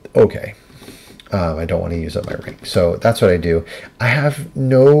okay. I don't want to use up my ring. So that's what I do. I have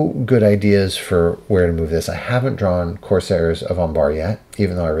no good ideas for where to move this. I haven't drawn Corsairs of Umbar yet,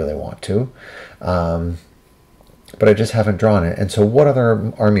 even though I really want to. But I just haven't drawn it. And so what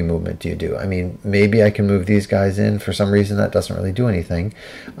other army movement do you do? I mean, maybe I can move these guys in. For some reason, that doesn't really do anything.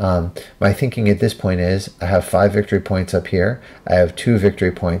 My thinking at this point is I have 5 victory points up here. I have 2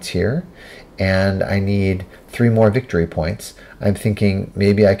 victory points here. And I need 3 more victory points. I'm thinking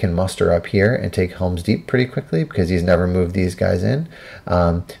maybe I can muster up here and take Helm's Deep pretty quickly because he's never moved these guys in.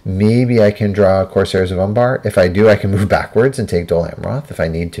 Maybe I can draw Corsairs of Umbar. If I do, I can move backwards and take Dol Amroth if I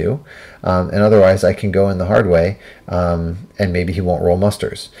need to. And otherwise, I can go in the hard way, and maybe he won't roll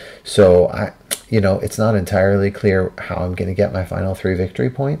musters. So, it's not entirely clear how I'm going to get my final 3 victory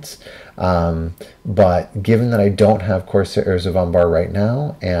points. But given that I don't have Corsairs of Umbar right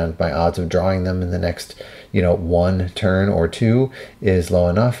now, and my odds of drawing them in the next, 1 turn or 2 is low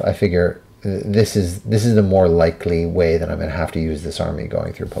enough, I figure this is the more likely way that I'm going to have to use this army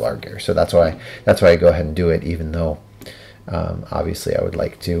going through Pelargir. So that's why I go ahead and do it, even though obviously I would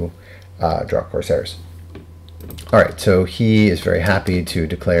like to draw Corsairs. All right, so he is very happy to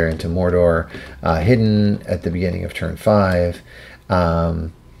declare into Mordor, hidden at the beginning of turn 5.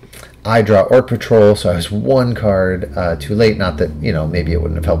 I draw Orc Patrol, so I was 1 card too late. Not that, maybe it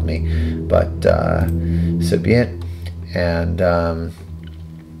wouldn't have helped me, but so be it. And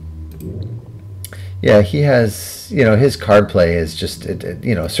yeah, he has, his card play is just,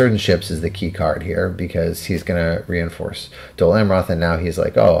 certain ships is the key card here because he's going to reinforce Dol Amroth, and now he's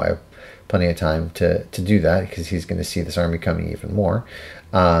like, oh, I have plenty of time to do that because he's going to see this army coming even more.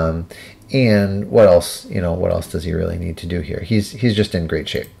 And what else, what else does he really need to do here? He's just in great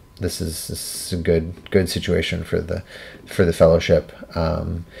shape. This is a good situation for the Fellowship. I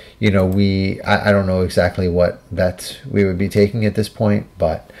don't know exactly what bets we would be taking at this point,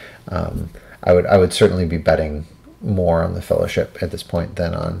 but I would certainly be betting more on the Fellowship at this point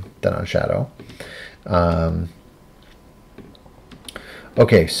than on Shadow.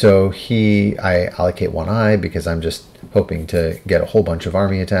 Okay, so I allocate 1 eye because I'm just hoping to get a whole bunch of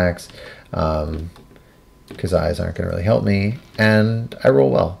army attacks. Because eyes aren't going to really help me, and I roll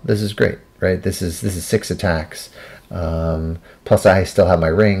well. This is great, right? This is 6 attacks. Plus, I still have my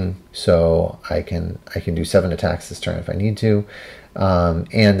ring, so I can do 7 attacks this turn if I need to.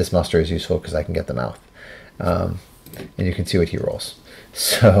 And this muster is useful because I can get the mouth. And you can see what he rolls.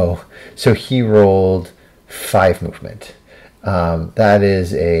 So he rolled 5 movement. That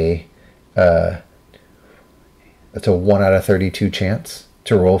is that's a 1 out of 32 chance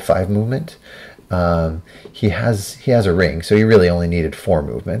to roll 5 movement. He has a ring, so he really only needed 4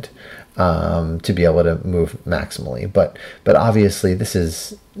 movement to be able to move maximally. But obviously this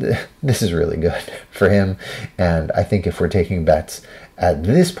is really good for him, and I think if we're taking bets at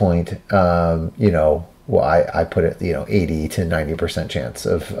this point, well, I put it 80 to 90% chance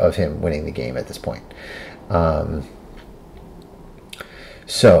of him winning the game at this point.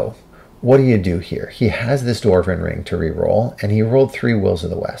 So what do you do here? He has this Dwarven ring to re-roll, and he rolled 3 Wills of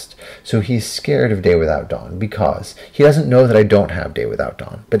the West. So he's scared of Day Without Dawn because he doesn't know that I don't have Day Without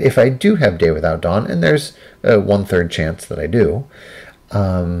Dawn. But if I do have Day Without Dawn, and there's a 1/3 chance that I do,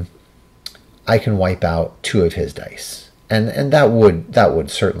 I can wipe out 2 of his dice, and that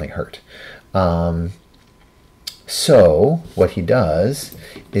would certainly hurt. So what he does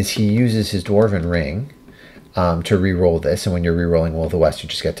is he uses his Dwarven ring to re-roll this, and when you're re-rolling Will of the West, you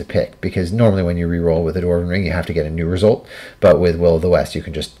just get to pick, because normally when you re-roll with a Dwarven ring, you have to get a new result, but with Will of the West, you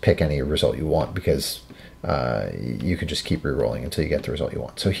can just pick any result you want, because you can just keep re-rolling until you get the result you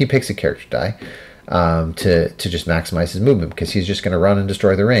want. So he picks a character die to just maximize his movement, because he's just going to run and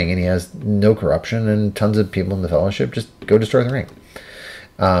destroy the ring, and he has no corruption, and tons of people in the Fellowship just go destroy the ring.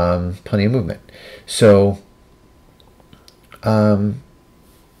 Plenty of movement. So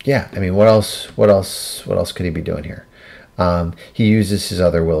yeah, I mean, what else could he be doing here? He uses his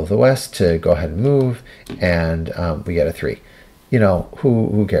other Will of the West to go ahead and move, and we get a 3.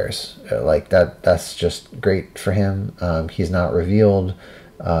 Who cares? Like that's just great for him. He's not revealed.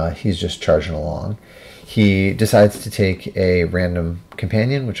 He's just charging along. He decides to take a random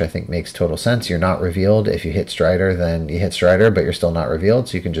companion, which I think makes total sense. You're not revealed. If you hit Strider, then you hit Strider, but you're still not revealed,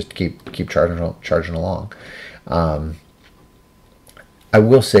 so you can just keep charging along. I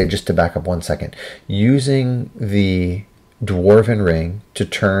will say, just to back up 1 second, using the Dwarven ring to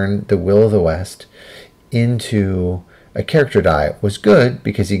turn the Will of the West into a character die was good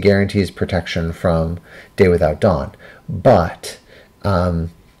because he guarantees protection from Day Without Dawn. But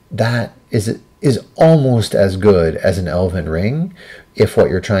that is almost as good as an Elven ring if what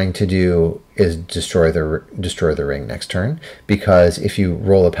you're trying to do is destroy the ring next turn, because if you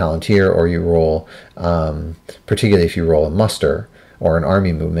roll a Palantir, or you roll, particularly if you roll a muster or an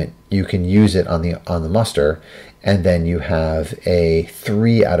army movement, you can use it on the muster, and then you have a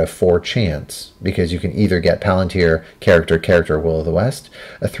 3 out of 4 chance, because you can either get Palantir, character, Will of the West,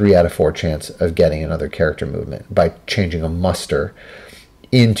 a 3 out of 4 chance of getting another character movement by changing a muster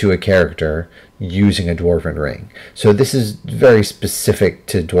into a character using a Dwarven Ring. So this is very specific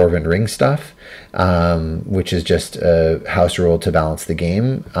to Dwarven Ring stuff, which is just a house rule to balance the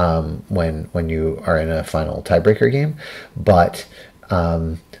game when you are in a final tiebreaker game. But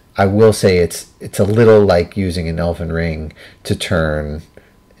I will say it's a little like using an Elven Ring to turn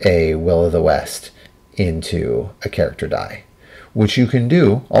a Will of the West into a character die, which you can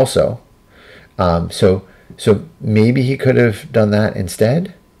do also. So maybe he could have done that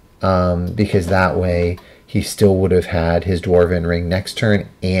instead, because that way he still would have had his Dwarven Ring next turn,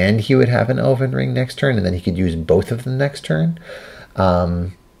 and he would have an Elven Ring next turn, and then he could use both of them next turn.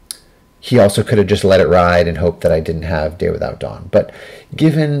 He also could have just let it ride and hoped that I didn't have Day Without Dawn. But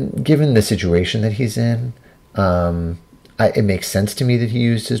given the situation that he's in, it makes sense to me that he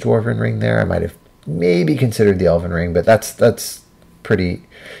used his Dwarven Ring there. I might have maybe considered the Elven Ring, but that's pretty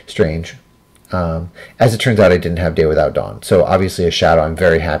strange. As it turns out, I didn't have Day Without Dawn. So obviously a Shadow, I'm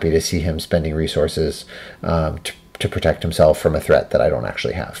very happy to see him spending resources to protect himself from a threat that I don't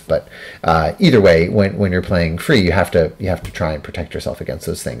actually have. But either way, when you're playing free, you have to try and protect yourself against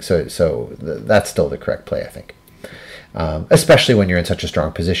those things. So that's still the correct play, I think. Especially when you're in such a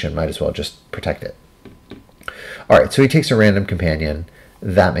strong position, might as well just protect it. All right, so he takes a random companion.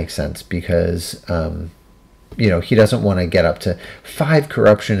 That makes sense because he doesn't want to get up to 5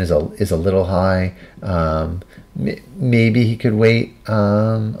 corruption is a little high. Maybe he could wait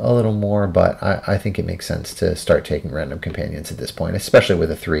a little more, but I think it makes sense to start taking random companions at this point, especially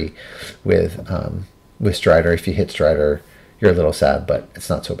with a 3 with Strider. If you hit Strider, you're a little sad, but it's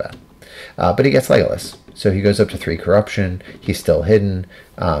not so bad. But he gets Legolas, so he goes up to 3 corruption. He's still hidden.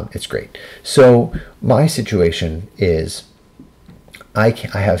 It's great. So my situation is I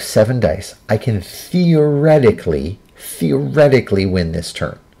have 7 dice. I can theoretically win this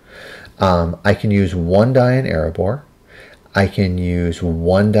turn. I can use 1 die on Erebor. I can use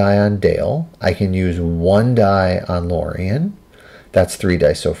 1 die on Dale. I can use 1 die on Lorien. That's 3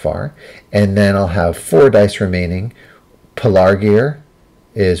 dice so far. And then I'll have 4 dice remaining. Pelargir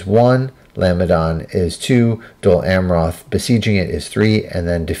is 1. Lamadon is 2. Dol Amroth besieging it is 3. And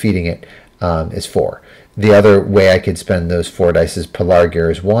then defeating it is 4. The other way I could spend those 4 dice is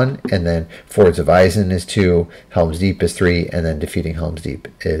Pelargir is 1, and then Fords of Isen is 2, Helm's Deep is 3, and then defeating Helm's Deep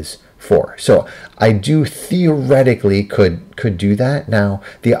is 4. So I do theoretically could do that. Now,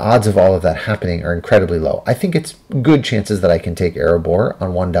 the odds of all of that happening are incredibly low. I think it's good chances that I can take Erebor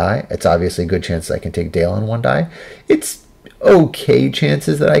on 1 die. It's obviously good chances I can take Dale on 1 die. It's okay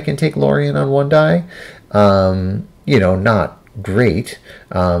chances that I can take Lorien on 1 die. Not great,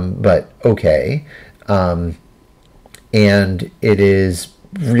 but okay. And it is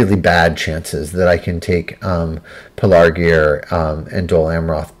really bad chances that I can take Pelargir and Dol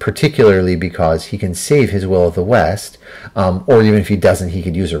Amroth, particularly because he can save his Will of the West, or even if he doesn't, he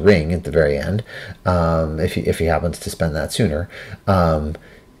could use a ring at the very end, if he happens to spend that sooner.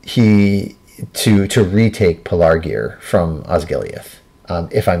 To retake Pelargir from Osgiliath,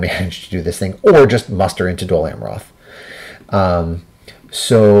 if I manage to do this thing, or just muster into Dol Amroth.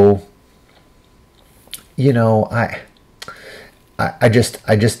 I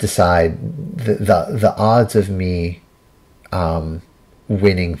just decide the odds of me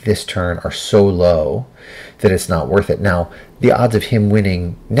winning this turn are so low that it's not worth it. Now, the odds of him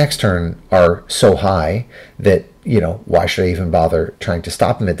winning next turn are so high that, why should I even bother trying to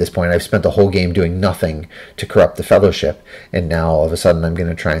stop him at this point? I've spent the whole game doing nothing to corrupt the Fellowship, and now all of a sudden I'm going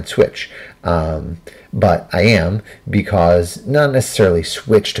to try and switch. But I am, because not necessarily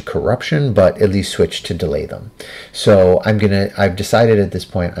switch to corruption, but at least switch to delay them. So I've decided at this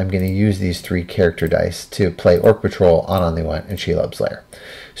point I'm going to use these 3 character dice to play Orc Patrol, On the Went, and Shelob's Lair.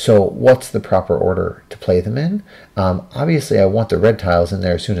 So what's the proper order to play them in? Obviously I want the red tiles in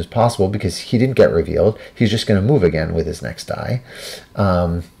there as soon as possible because he didn't get revealed. He's just going to move again with his next die.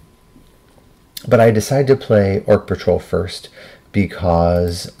 But I decided to play Orc Patrol first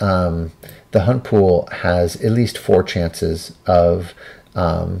because the hunt pool has at least 4 chances of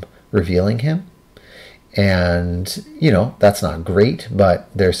revealing him. And, that's not great, but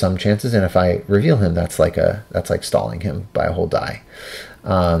there's some chances. And if I reveal him, that's like stalling him by a whole die.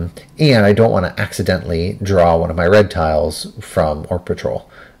 And I don't want to accidentally draw one of my red tiles from Orc Patrol.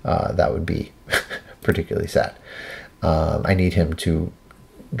 That would be particularly sad. I need him to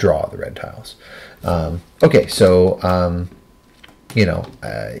draw the red tiles. Okay, so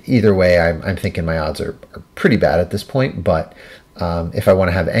either way, I'm thinking my odds are pretty bad at this point, but if I want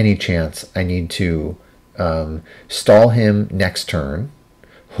to have any chance, I need to stall him next turn,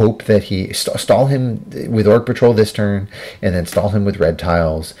 hope that he stall him with Orc Patrol this turn, and then stall him with red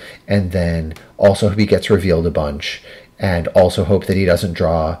tiles, and then also hope he gets revealed a bunch, and also hope that he doesn't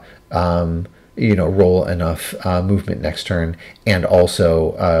draw, roll enough movement next turn, and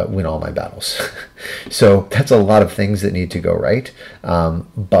also win all my battles. So that's a lot of things that need to go right,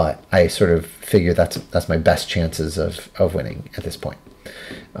 but I sort of figure that's my best chances of winning at this point.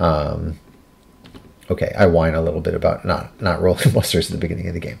 Okay, I whine a little bit about not rolling musters at the beginning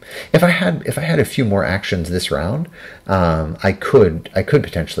of the game. If I had a few more actions this round, I could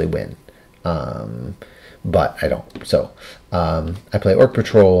potentially win, but I don't. So I play Orc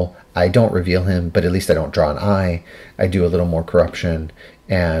Patrol. I don't reveal him, but at least I don't draw an eye. I do a little more corruption,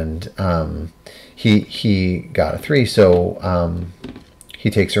 and he got a 3, so he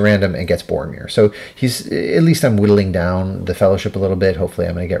takes a random and gets Boromir. So at least I'm whittling down the Fellowship a little bit. Hopefully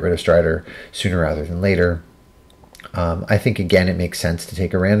I'm going to get rid of Strider sooner rather than later. I think, again, it makes sense to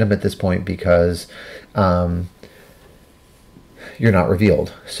take a random at this point because you're not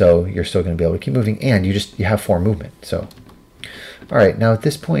revealed. So you're still going to be able to keep moving, and you have 4 movement. So, all right, now at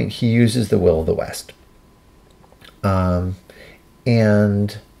this point he uses the Will of the West. And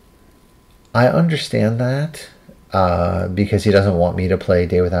I understand that. Because he doesn't want me to play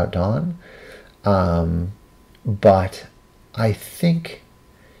Day Without Dawn. But I think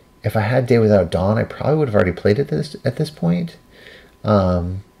if I had Day Without Dawn, I probably would have already played it at this point.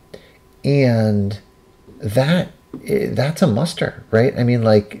 And that's a muster, right? I mean,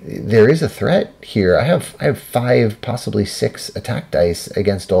 like, there is a threat here. I have 5, possibly 6 attack dice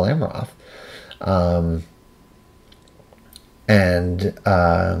against Dol Amroth.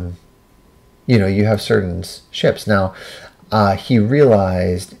 You have certain ships. Now, he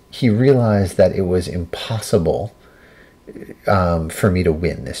realized that it was impossible for me to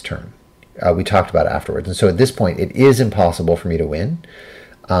win this turn. We talked about it afterwards. And so at this point, it is impossible for me to win.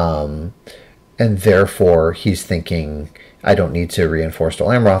 And therefore, he's thinking, I don't need to reinforce Dol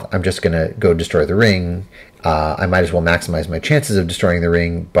Amroth. I'm just going to go destroy the ring. I might as well maximize my chances of destroying the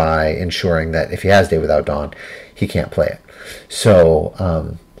ring by ensuring that if he has Day Without Dawn, he can't play it.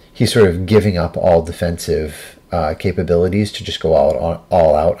 So he's sort of giving up all defensive capabilities to just go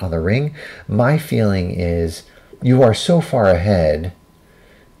all out on the ring. My feeling is you are so far ahead.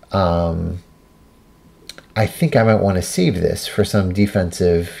 I think I might want to save this for some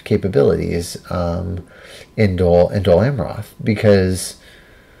defensive capabilities in Dol Amroth, because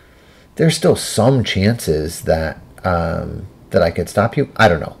there's still some chances that I could stop you. I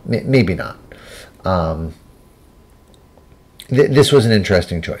don't know. Maybe not. This was an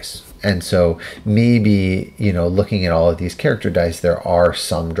interesting choice. And so maybe, looking at all of these character dice, there are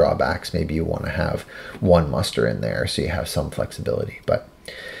some drawbacks. Maybe you want to have 1 muster in there so you have some flexibility. But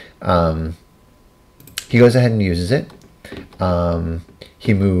he goes ahead and uses it.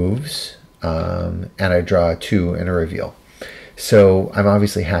 He moves, and I draw 2 in a reveal. So I'm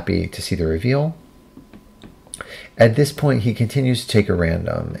obviously happy to see the reveal. At this point, he continues to take a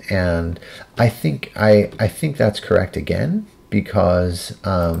random, and I think that's correct again, because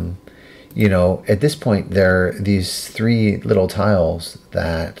at this point there are these 3 little tiles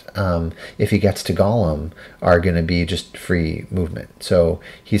that if he gets to Gollum are going to be just free movement. So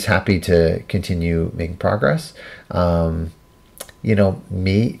he's happy to continue making progress.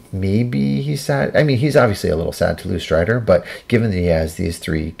 Maybe he's sad. I mean, he's obviously a little sad to lose Strider, but given that he has these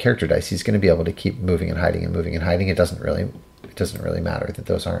 3 character dice, he's going to be able to keep moving and hiding and moving and hiding. It doesn't really matter that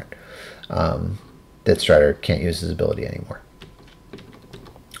those aren't that Strider can't use his ability anymore.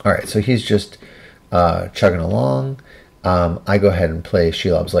 All right, so he's just chugging along. I go ahead and play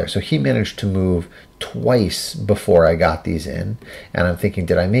Shelob's Lair. So he managed to move twice before I got these in, and I'm thinking,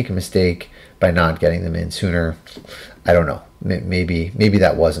 did I make a mistake by not getting them in sooner? I don't know. Maybe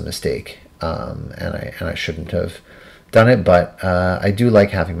that was a mistake, and I shouldn't have done it. But I do like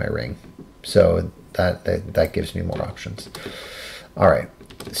having my ring, so that gives me more options. All right.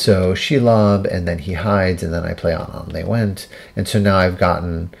 So Shelob, and then he hides, and then I play on they went, and so now I've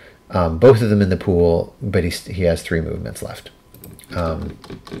gotten both of them in the pool, but he has 3 movements left.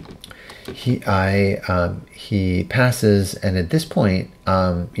 He passes, and at this point,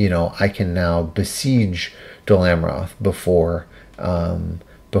 I can now besiege Dol Amroth before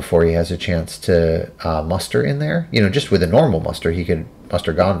he has a chance to muster in there. Just with a normal muster, he could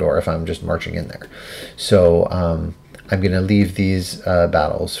muster Gondor if I'm just marching in there. So I'm going to leave these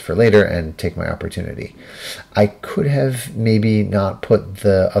battles for later and take my opportunity. I could have maybe not put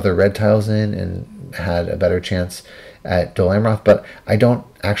the other red tiles in and had a better chance at Dol Amroth, but I don't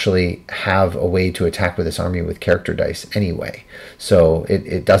actually have a way to attack with this army with character dice anyway. So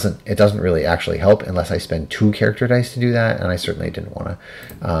it doesn't really actually help unless I spend 2 character dice to do that, and I certainly didn't want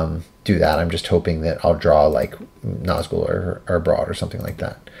to do that. I'm just hoping that I'll draw like Nazgul or Broad or something like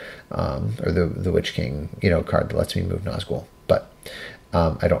that, or the Witch King, card that lets me move Nazgul. But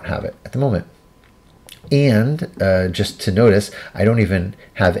I don't have it at the moment. And just to notice, I don't even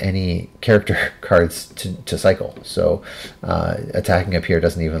have any character cards to cycle. So attacking up here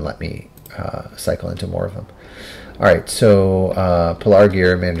doesn't even let me cycle into more of them. All right, so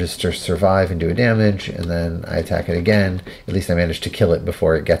Pelargir manages to survive and do a damage, and then I attack it again. At least I managed to kill it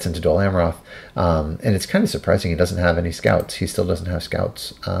before it gets into Dol Amroth. And it's kind of surprising he doesn't have any scouts. He still doesn't have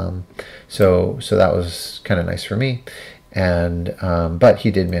scouts. So that was kind of nice for me. And but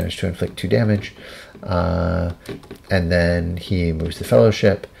he did manage to inflict 2 damage. And then he moves the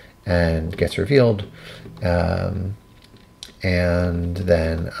Fellowship and gets revealed. And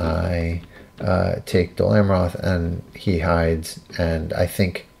then I take Dol Amroth and he hides. And I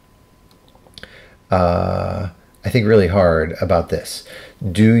think really hard about this.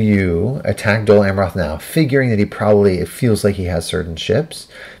 Do you attack Dol Amroth now, figuring that it feels like he has certain ships,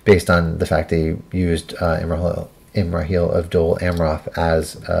 based on the fact that he used Imrahil of Dol Amroth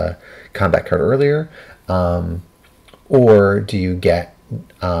as a combat card earlier, or do you get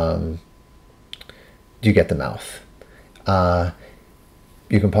the mouth?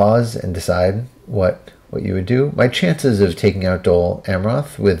 You can pause and decide what you would do. My chances of taking out Dol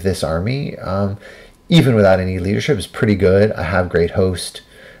Amroth with this army, even without any leadership, is pretty good. I have Great Host.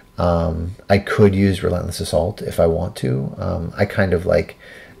 I could use Relentless Assault if I want to. I kind of like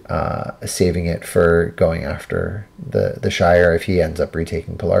saving it for going after the Shire if he ends up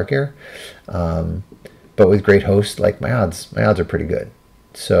retaking Pelargir. But with Great Host, like my odds are pretty good.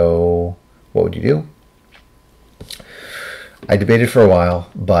 So what would you do? I debated for a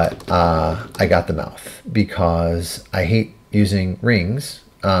while, but I got the mouth because I hate using rings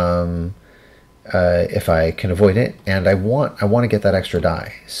if I can avoid it, and I want to get that extra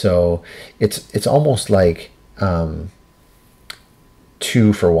die. So it's almost like 2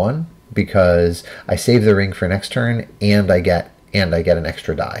 for 1, because I save the ring for next turn and I get an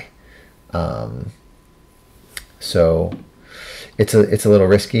extra die. So it's a little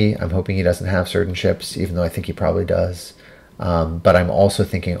risky. I'm hoping he doesn't have certain ships, even though I think he probably does. But I'm also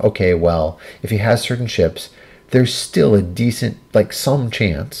thinking, okay, well, if he has certain ships, there's still a decent, like some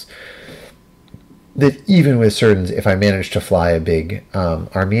chance that even with certains, if I manage to fly a big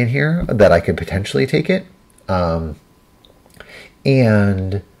army in here, that I could potentially take it. And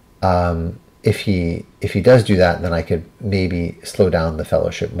if he does do that, then I could maybe slow down the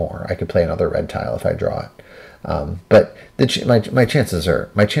Fellowship more. I could play another red tile if I draw it. But my chances are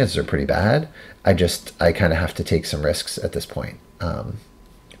pretty bad. I kind of have to take some risks at this point.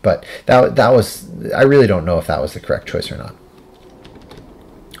 But that was, I really don't know if that was the correct choice or not.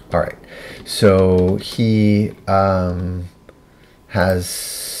 All right, so he has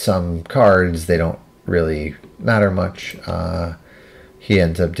some cards. They don't really matter much. He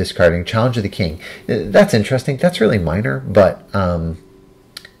ends up discarding Challenge of the King. That's interesting. That's really minor, but I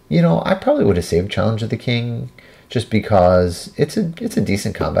probably would have saved Challenge of the King just because it's a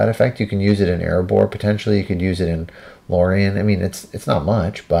decent combat effect. You can use it in Erebor potentially. You could use it in Lorien. I mean, it's not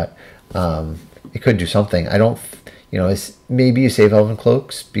much, but it could do something. I don't, maybe you save Elven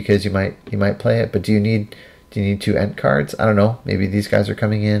Cloaks because you might play it, but do you need 2 Ent cards? I don't know. Maybe these guys are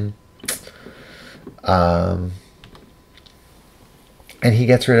coming in. And he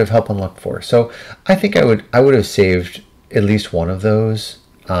gets rid of Help Unlocked 4. So I think I would have saved at least one of those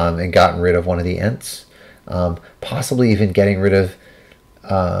and gotten rid of one of the Ents. Possibly even getting rid of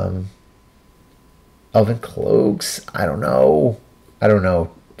Elven Cloaks. I don't know.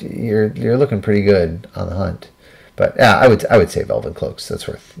 You're looking pretty good on the hunt. But yeah, I would save Elven Cloaks. That's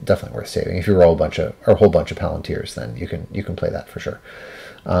definitely worth saving. If you roll a whole bunch of Palantirs, then you can play that for sure.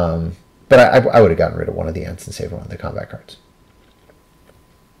 But I would have gotten rid of one of the Ents and saved one of the combat cards.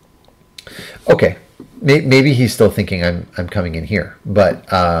 Okay, maybe he's still thinking I'm coming in here, but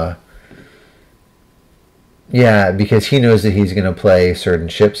yeah, because he knows that he's going to play certain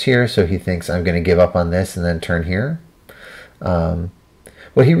ships here, so he thinks I'm going to give up on this and then turn here.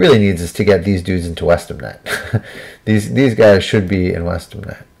 What he really needs is to get these dudes into Westamnet. these guys should be in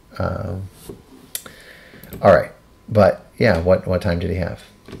Westamnet. All right, but yeah, what time did he have?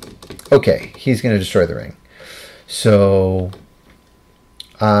 Okay, he's going to destroy the ring. So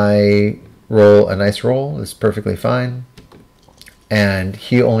I roll a nice roll. It's perfectly fine. And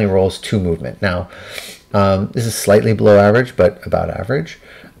he only rolls 2 movement. Now, this is slightly below average, but about average.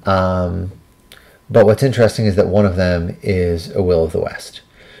 But what's interesting is that one of them is a Will of the West.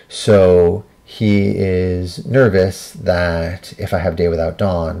 So he is nervous that if I have Day Without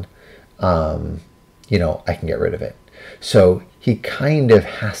Dawn, you know, I can get rid of it. So he kind of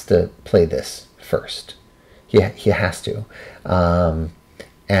has to play this first. He has to.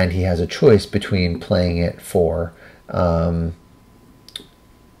 And he has a choice between playing it for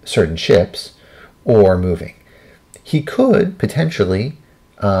certain ships or moving. He could potentially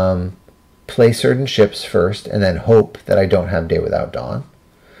play certain ships first and then hope that I don't have Day Without Dawn.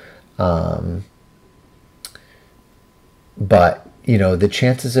 But, you know, the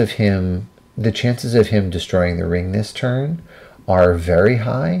chances of him destroying the ring this turn are very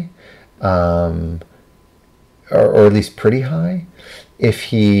high, or at least pretty high. If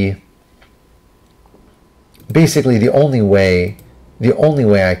he, basically the only way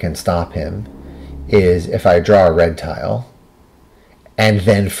I can stop him is if I draw a red tile and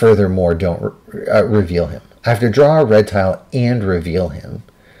then furthermore don't reveal him. I have to draw a red tile and reveal him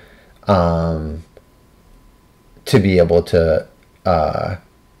to be able to,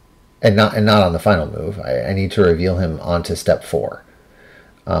 and not on the final move. I need to reveal him onto step 4.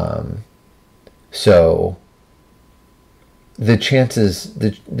 So the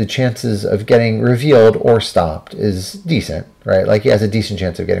chances of getting revealed or stopped is decent, right? Like he has a decent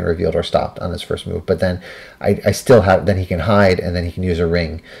chance of getting revealed or stopped on his first move, but then I still have, then he can hide and then he can use a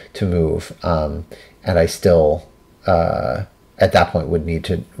ring to move, and I still at that point would need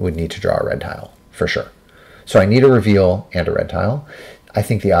to draw a red tile for sure. So I need a reveal and a red tile. I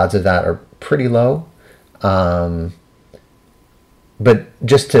think the odds of that are pretty low. But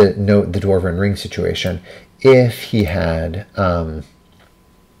just to note the Dwarven Ring situation, if he had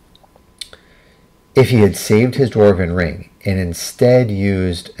saved his Dwarven Ring and instead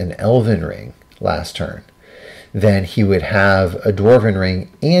used an Elven Ring last turn, then he would have a Dwarven Ring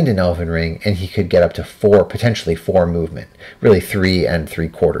and an Elven Ring, and he could get up to 4, potentially 4 movement, really 3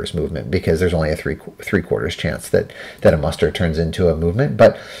 3/4 movement, because there's only a 3/4 chance that a muster turns into a movement.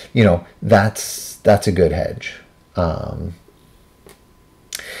 But you know, that's a good hedge.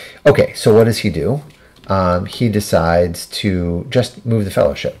 Okay, so what does he do? He decides to just move the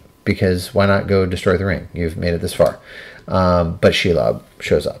Fellowship, because why not go destroy the ring? You've made it this far. But Shelob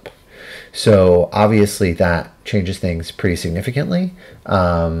shows up. So obviously that changes things pretty significantly.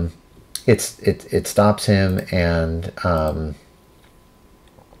 It stops him, and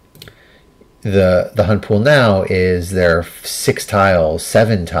the hunt pool now is there are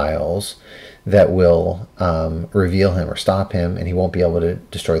 7 tiles that will reveal him or stop him, and he won't be able to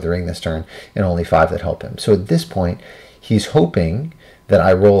destroy the ring this turn, and only 5 that help him. So at this point, he's hoping that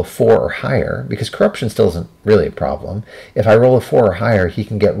I roll a 4 or higher, because corruption still isn't really a problem. If I roll a 4 or higher, he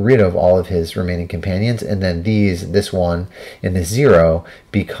can get rid of all of his remaining companions, and then this 1 and this 0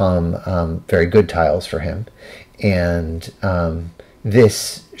 become very good tiles for him. And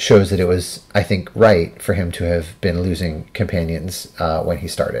this shows that it was, I think, right for him to have been losing companions when he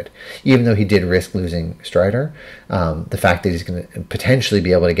started. Even though he did risk losing Strider, the fact that he's going to potentially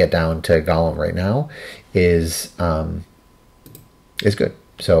be able to get down to Golem right now is good.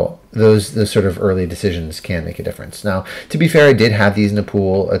 So those sort of early decisions can make a difference. Now, to be fair, I did have these in the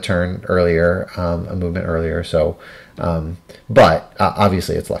pool a turn earlier, a movement earlier. So, but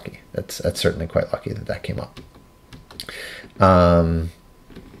obviously it's lucky. That's certainly quite lucky that came up.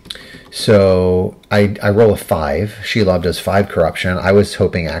 So I roll a 5. Shelob does 5 corruption. I was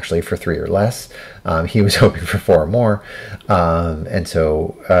hoping actually for 3 or less. He was hoping for 4 or more. And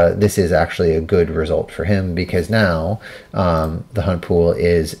so this is actually a good result for him, because now the hunt pool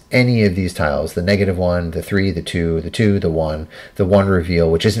is any of these tiles, the -1, the 3, the 2, the 2, the 1, the 1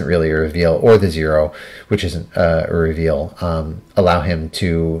 reveal, which isn't really a reveal, or the 0, which isn't a reveal, allow him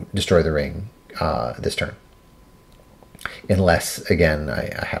to destroy the ring this turn. Unless, again,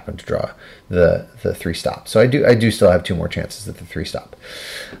 I happen to draw the 3 stop. So I do still have 2 more chances at the 3 stop.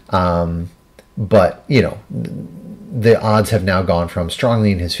 But, you know, the odds have now gone from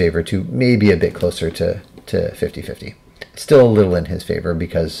strongly in his favor to maybe a bit closer to 50-50. Still a little in his favor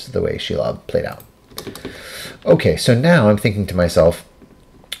because the way Shelob played out. Okay, so now I'm thinking to myself,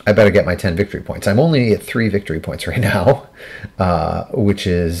 I better get my 10 victory points. I'm only at 3 victory points right now, which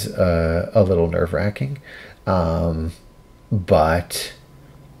is a little nerve-wracking. But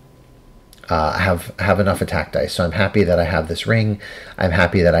I have enough attack dice, so I'm happy that I have this ring. I'm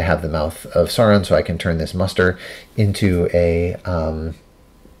happy that I have the Mouth of Sauron, so I can turn this muster into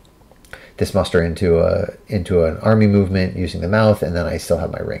into an army movement using the mouth, and then I still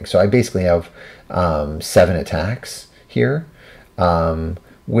have my ring. So I basically have 7 attacks here,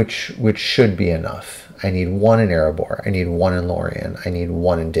 which should be enough. I need one in Erebor. I need one in Lorien. I need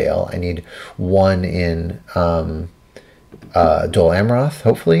one in Dale. I need one in Dol Amroth,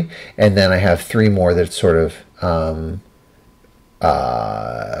 hopefully. And then I have 3 more that's sort of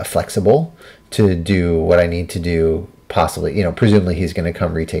flexible to do what I need to do. Possibly, you know, presumably he's going to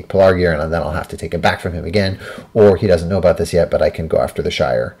come retake Pelargir, and then I'll have to take it back from him again, or he doesn't know about this yet, but I can go after the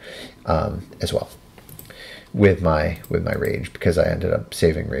Shire as well with my Rage, because I ended up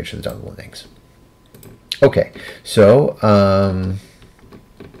saving Rage for the Dunblendings. Okay, so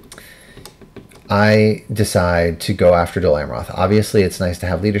I decide to go after Dol Amroth. Obviously, it's nice to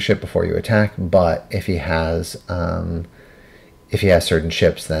have leadership before you attack, but if he has certain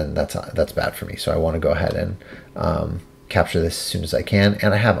ships, then that's bad for me. So I want to go ahead and capture this as soon as I can.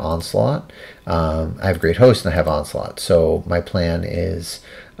 And I have Onslaught. I have Great Host and I have Onslaught. So my plan is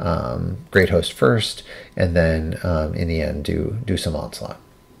Great Host first, and then in the end do some Onslaught.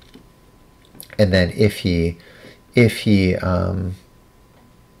 And then if he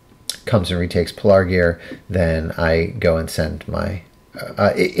comes and retakes Pelargir, then I go and send my.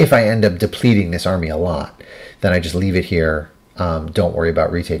 If I end up depleting this army a lot, then I just leave it here. Don't worry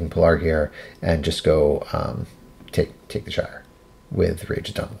about retaking Pelargir, and just go take the Shire with Rage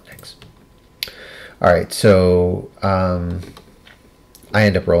of Dunblendings. All right, so I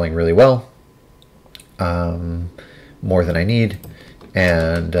end up rolling really well, more than I need,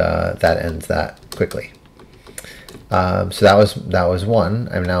 and that ends that quickly. So that was 1.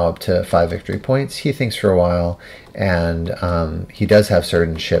 I'm now up to 5 victory points. He thinks for a while, and he does have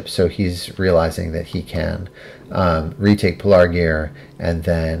certain ships, so he's realizing that he can retake Pelargir and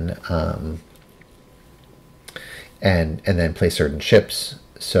then and then play certain ships.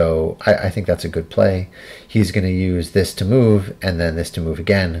 So I think that's a good play. He's going to use this to move and then this to move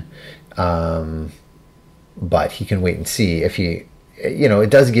again, but he can wait and see if he. You know, it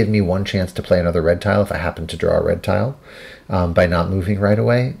does give me 1 chance to play another red tile if I happen to draw a red tile by not moving right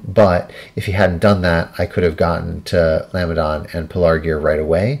away. But if he hadn't done that, I could have gotten to Lamedon and Pelargir right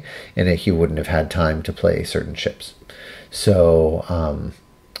away, and he wouldn't have had time to play certain ships. So,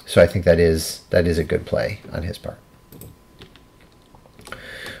 so I think that is a good play on his part.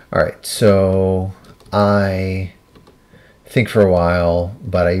 All right, so I think for a while,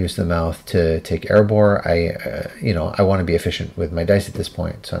 but I use the mouth to take Erebor. I want to be efficient with my dice at this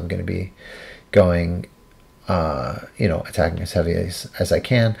point, so I'm going to be going, attacking as heavy as I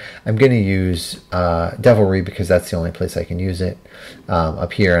can. I'm going to use Devilry because that's the only place I can use it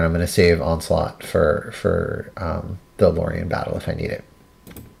up here, and I'm going to save Onslaught for the Lorien battle if I need it.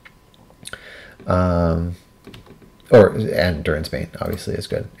 And Durin's Bane obviously is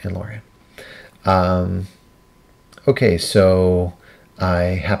good in Lorien. Okay, so I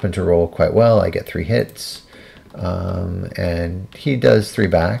happen to roll quite well. I get 3 hits, and he does 3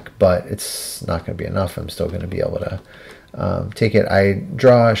 back, but it's not going to be enough. I'm still going to be able to take it. I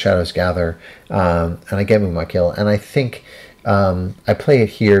draw Shadow's Gather, and I get my kill, and I think I play it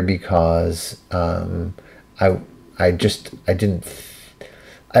here because I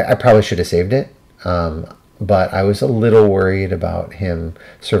probably should have saved it, but I was a little worried about him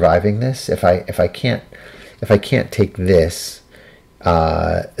surviving this. If I can't take this,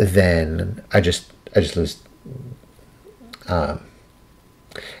 then I just lose. I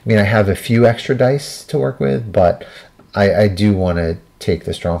mean, I have a few extra dice to work with, but I do want to take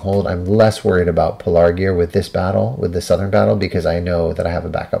the Stronghold. I'm less worried about Pelargir with this battle, with the Southern battle, because I know that I have a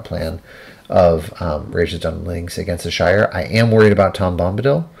backup plan of Rage of Dunblendings against the Shire. I am worried about Tom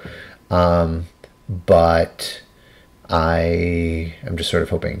Bombadil, but I am just sort of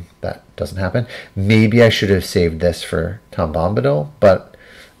hoping that doesn't happen. Maybe I should have saved this for Tom Bombadil, but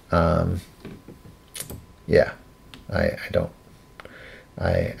yeah, I don't.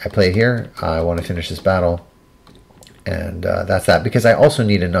 I play it here. I want to finish this battle, and that's that. Because I also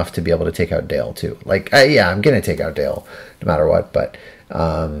need enough to be able to take out Dale too. Like, yeah, I'm gonna take out Dale no matter what. But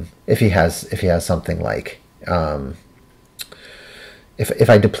if he has something like. If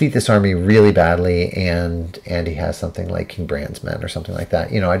I deplete this army really badly and he has something like King Bran's Men or something like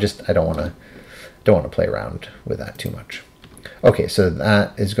that, I don't want to play around with that too much. Okay, so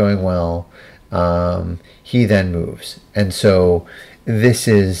that is going well. He then moves, and so this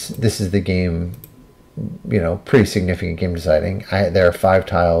is the game. Pretty significant game deciding. There are 5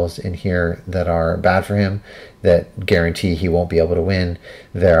 tiles in here that are bad for him, that guarantee he won't be able to win.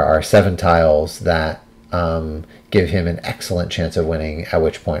 There are 7 tiles that give him an excellent chance of winning, at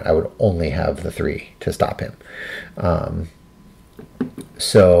which point I would only have the 3 to stop him.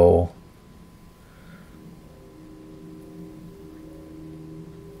 So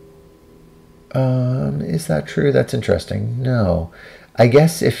is that true? That's interesting. No. I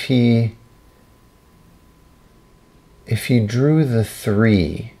guess if he if he drew the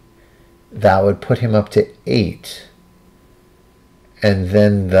 3, that would put him up to 8. And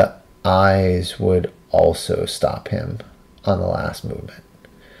then the eyes would also stop him on the last movement.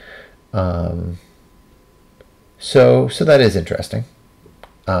 So that is interesting.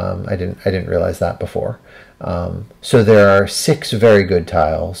 I didn't realize that before. So there are 6 very good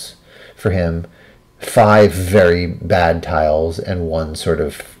tiles for him, 5 very bad tiles, and 1 sort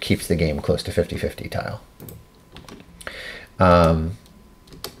of keeps the game close to 50-50 tile.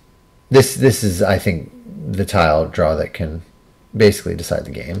 This is, I think, the tile draw that can basically decide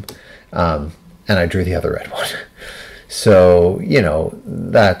the game. And I drew the other red one. So, you know,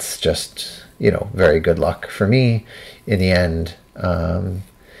 that's just, you know, very good luck for me in the end.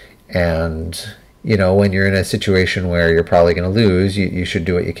 And, you know, when you're in a situation where you're probably going to lose, you should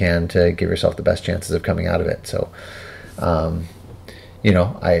do what you can to give yourself the best chances of coming out of it. So, you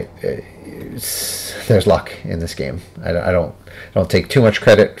know, there's luck in this game. I don't take too much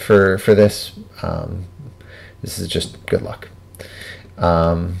credit for this. This is just good luck.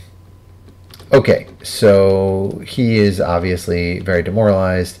 Okay, so he is obviously very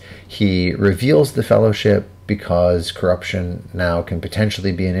demoralized. He reveals the fellowship because corruption now can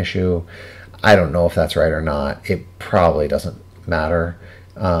potentially be an issue. I don't know if that's right or not. It probably doesn't matter.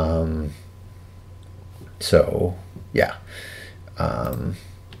 So, yeah.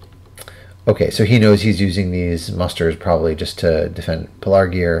 Okay, so he knows he's using these musters probably just to defend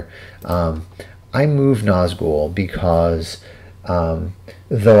Pelargir. I move Nazgul because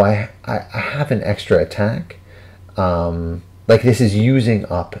though I have an extra attack, like this is using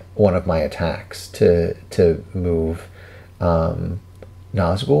up one of my attacks to move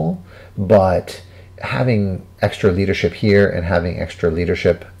Nazgul, but having extra leadership here and having extra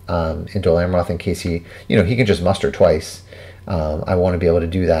leadership in Dol Amroth in case he, you know, he can just muster twice. I want to be able to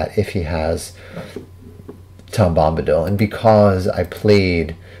do that if he has Tom Bombadil, and because I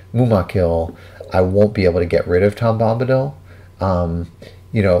played Mumakil, I won't be able to get rid of Tom Bombadil.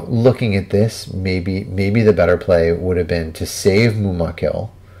 You know, looking at this, maybe the better play would have been to save Mumakil,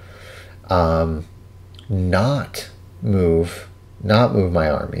 not move my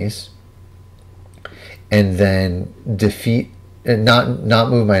armies, and then defeat, not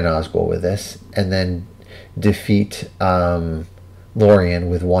move my Nazgul with this, and then defeat Lorien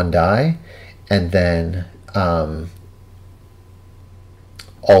with 1 die, and then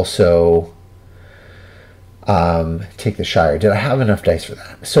also take the Shire. Did I have enough dice for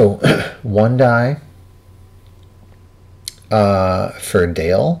that? So 1 die for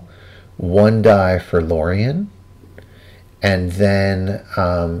Dale, 1 die for Lorien, and then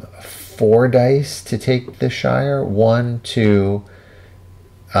 4 dice to take the Shire. 1, 2,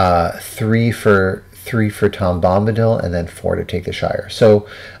 3 for Tom Bombadil, and then 4 to take the Shire. So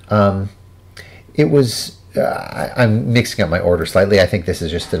it was. I'm mixing up my order slightly. I think this is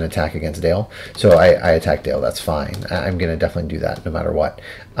just an attack against Dale. So I attack Dale. That's fine. I'm going to definitely do that no matter what.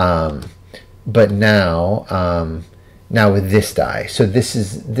 But now with this die, so this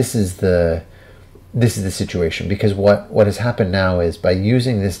is the situation, because what has happened now is by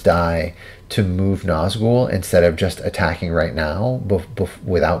using this die to move Nazgul instead of just attacking right now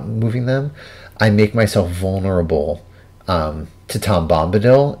without moving them, I make myself vulnerable to Tom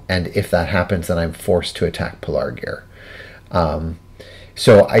Bombadil, and if that happens, then I'm forced to attack Pelargir.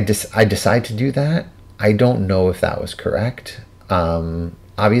 So I decide to do that. I don't know if that was correct.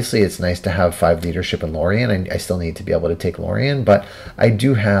 Obviously, it's nice to have 5 leadership in Lorien. I still need to be able to take Lorien, but I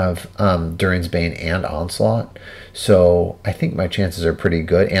do have Durin's Bane and Onslaught, so I think my chances are pretty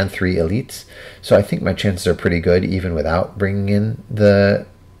good, and 3 elites. So I think my chances are pretty good even without bringing in the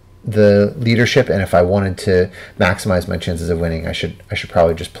leadership. And if I wanted to maximize my chances of winning, I should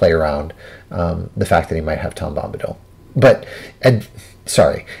probably just play around the fact that he might have Tom Bombadil. But at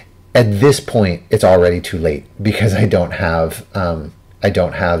this point, it's already too late because I don't have the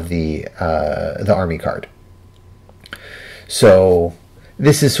army card. So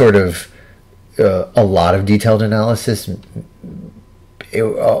this is sort of a lot of detailed analysis,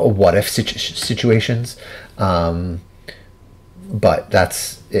 what if situations. But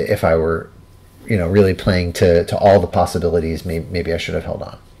that's, if I were, you know, really playing to all the possibilities, maybe I should have held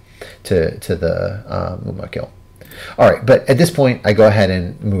on to the Mumakil. All right, but at this point, I go ahead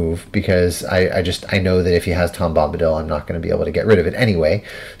and move because I know that if he has Tom Bombadil, I'm not going to be able to get rid of it anyway.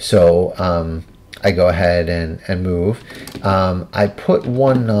 So I go ahead and move. I put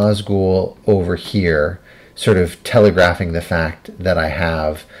 1 Nazgul over here, sort of telegraphing the fact that I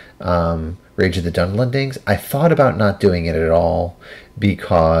have Rage of the Dunlendings. I thought about not doing it at all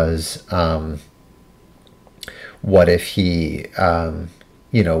because what if he,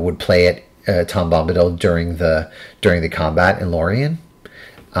 you know, would play it Tom Bombadil during the combat in Lorien.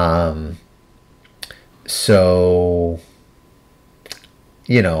 So,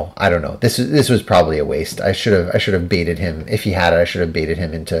 I don't know. This was probably a waste. I should have baited him. If he had it, I should have baited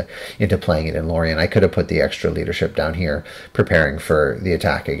him into playing it in Lorien. I could have put the extra leadership down here, preparing for the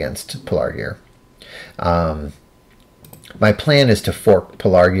attack against Pelargir. My plan is to fork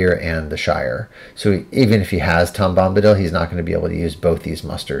Pelargir and the Shire. So even if he has Tom Bombadil, he's not going to be able to use both these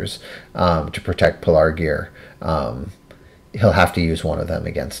musters to protect Pelargir. He'll have to use one of them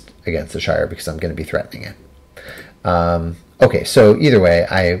against the Shire because I'm going to be threatening it. Okay, so either way,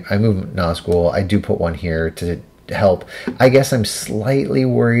 I move Nazgul. I do put one here to help. I guess I'm slightly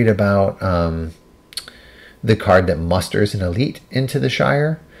worried about the card that musters an elite into the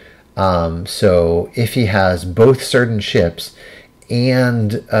Shire. So if he has both certain ships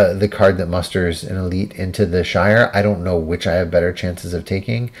and the card that musters an elite into the Shire, I don't know which I have better chances of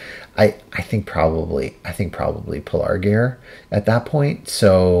taking. I think probably Pelargir at that point.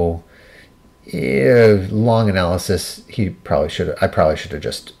 So long analysis, I probably should have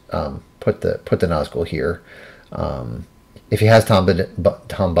just put the Nazgul here. If he has Tom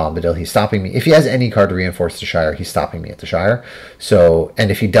Bombadil, he's stopping me. If he has any card to reinforce the Shire, he's stopping me at the Shire. So, and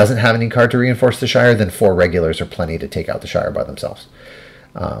if he doesn't have any card to reinforce the Shire, then 4 regulars are plenty to take out the Shire by themselves.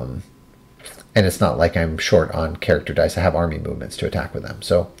 And it's not like I'm short on character dice. I have army movements to attack with them.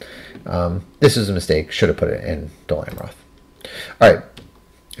 So, this is a mistake. Should have put it in Dol Amroth. All right.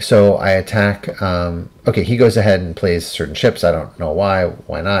 So I attack. Okay, he goes ahead and plays certain ships. I don't know why.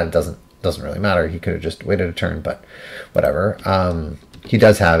 Why not? It doesn't really matter. He could have just waited a turn, but whatever. He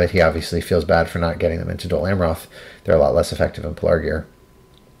does have it. He obviously feels bad for not getting them into Dol Amroth. They're a lot less effective in Pelargir.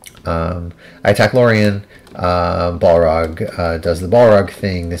 I attack Lorien. Balrog does the Balrog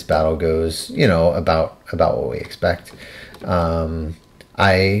thing. This battle goes, about what we expect. It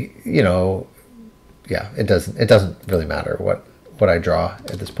doesn't really matter what I draw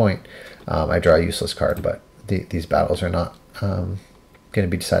at this point. I draw a useless card, but these battles are not going to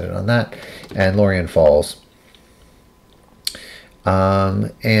be decided on that. And Lorien falls.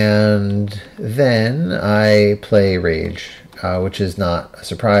 And then I play Rage, which is not a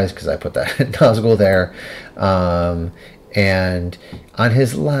surprise because I put that Nazgul there. And on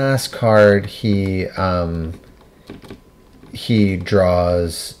his last card, he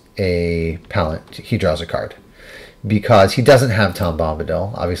draws a palette. He draws a card because he doesn't have Tom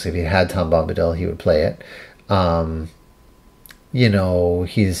Bombadil. Obviously, if he had Tom Bombadil, he would play it.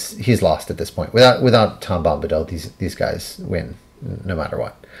 He's lost at this point. Without Tom Bombadil, these guys win no matter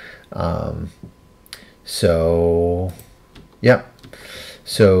what. So, yep.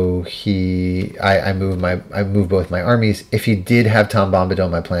 So I move both my armies. If he did have Tom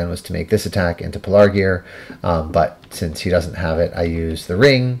Bombadil, my plan was to make this attack into Pelargir, but since he doesn't have it, I use the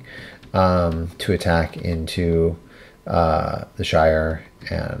ring to attack into the Shire,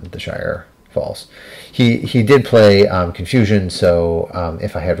 and the Shire falls. He did play Confusion, so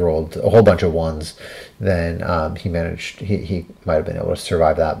if I had rolled a whole bunch of ones, then he might have been able to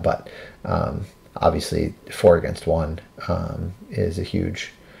survive that, but obviously 4 against 1 is a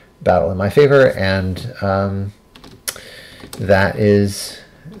huge battle in my favor, and that is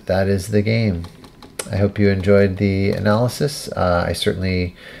the game. I hope you enjoyed the analysis. I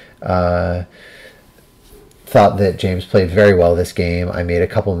certainly thought that James played very well this game. I made a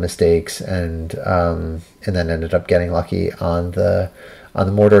couple of mistakes and then ended up getting lucky on the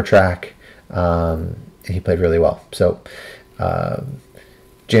Mordor track. He played really well. So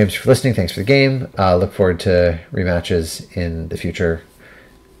James, for listening, thanks for the game. Look forward to rematches in the future.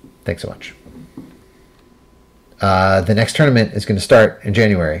 Thanks so much. The next tournament is going to start in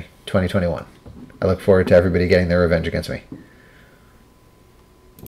January 2021. I look forward to everybody getting their revenge against me.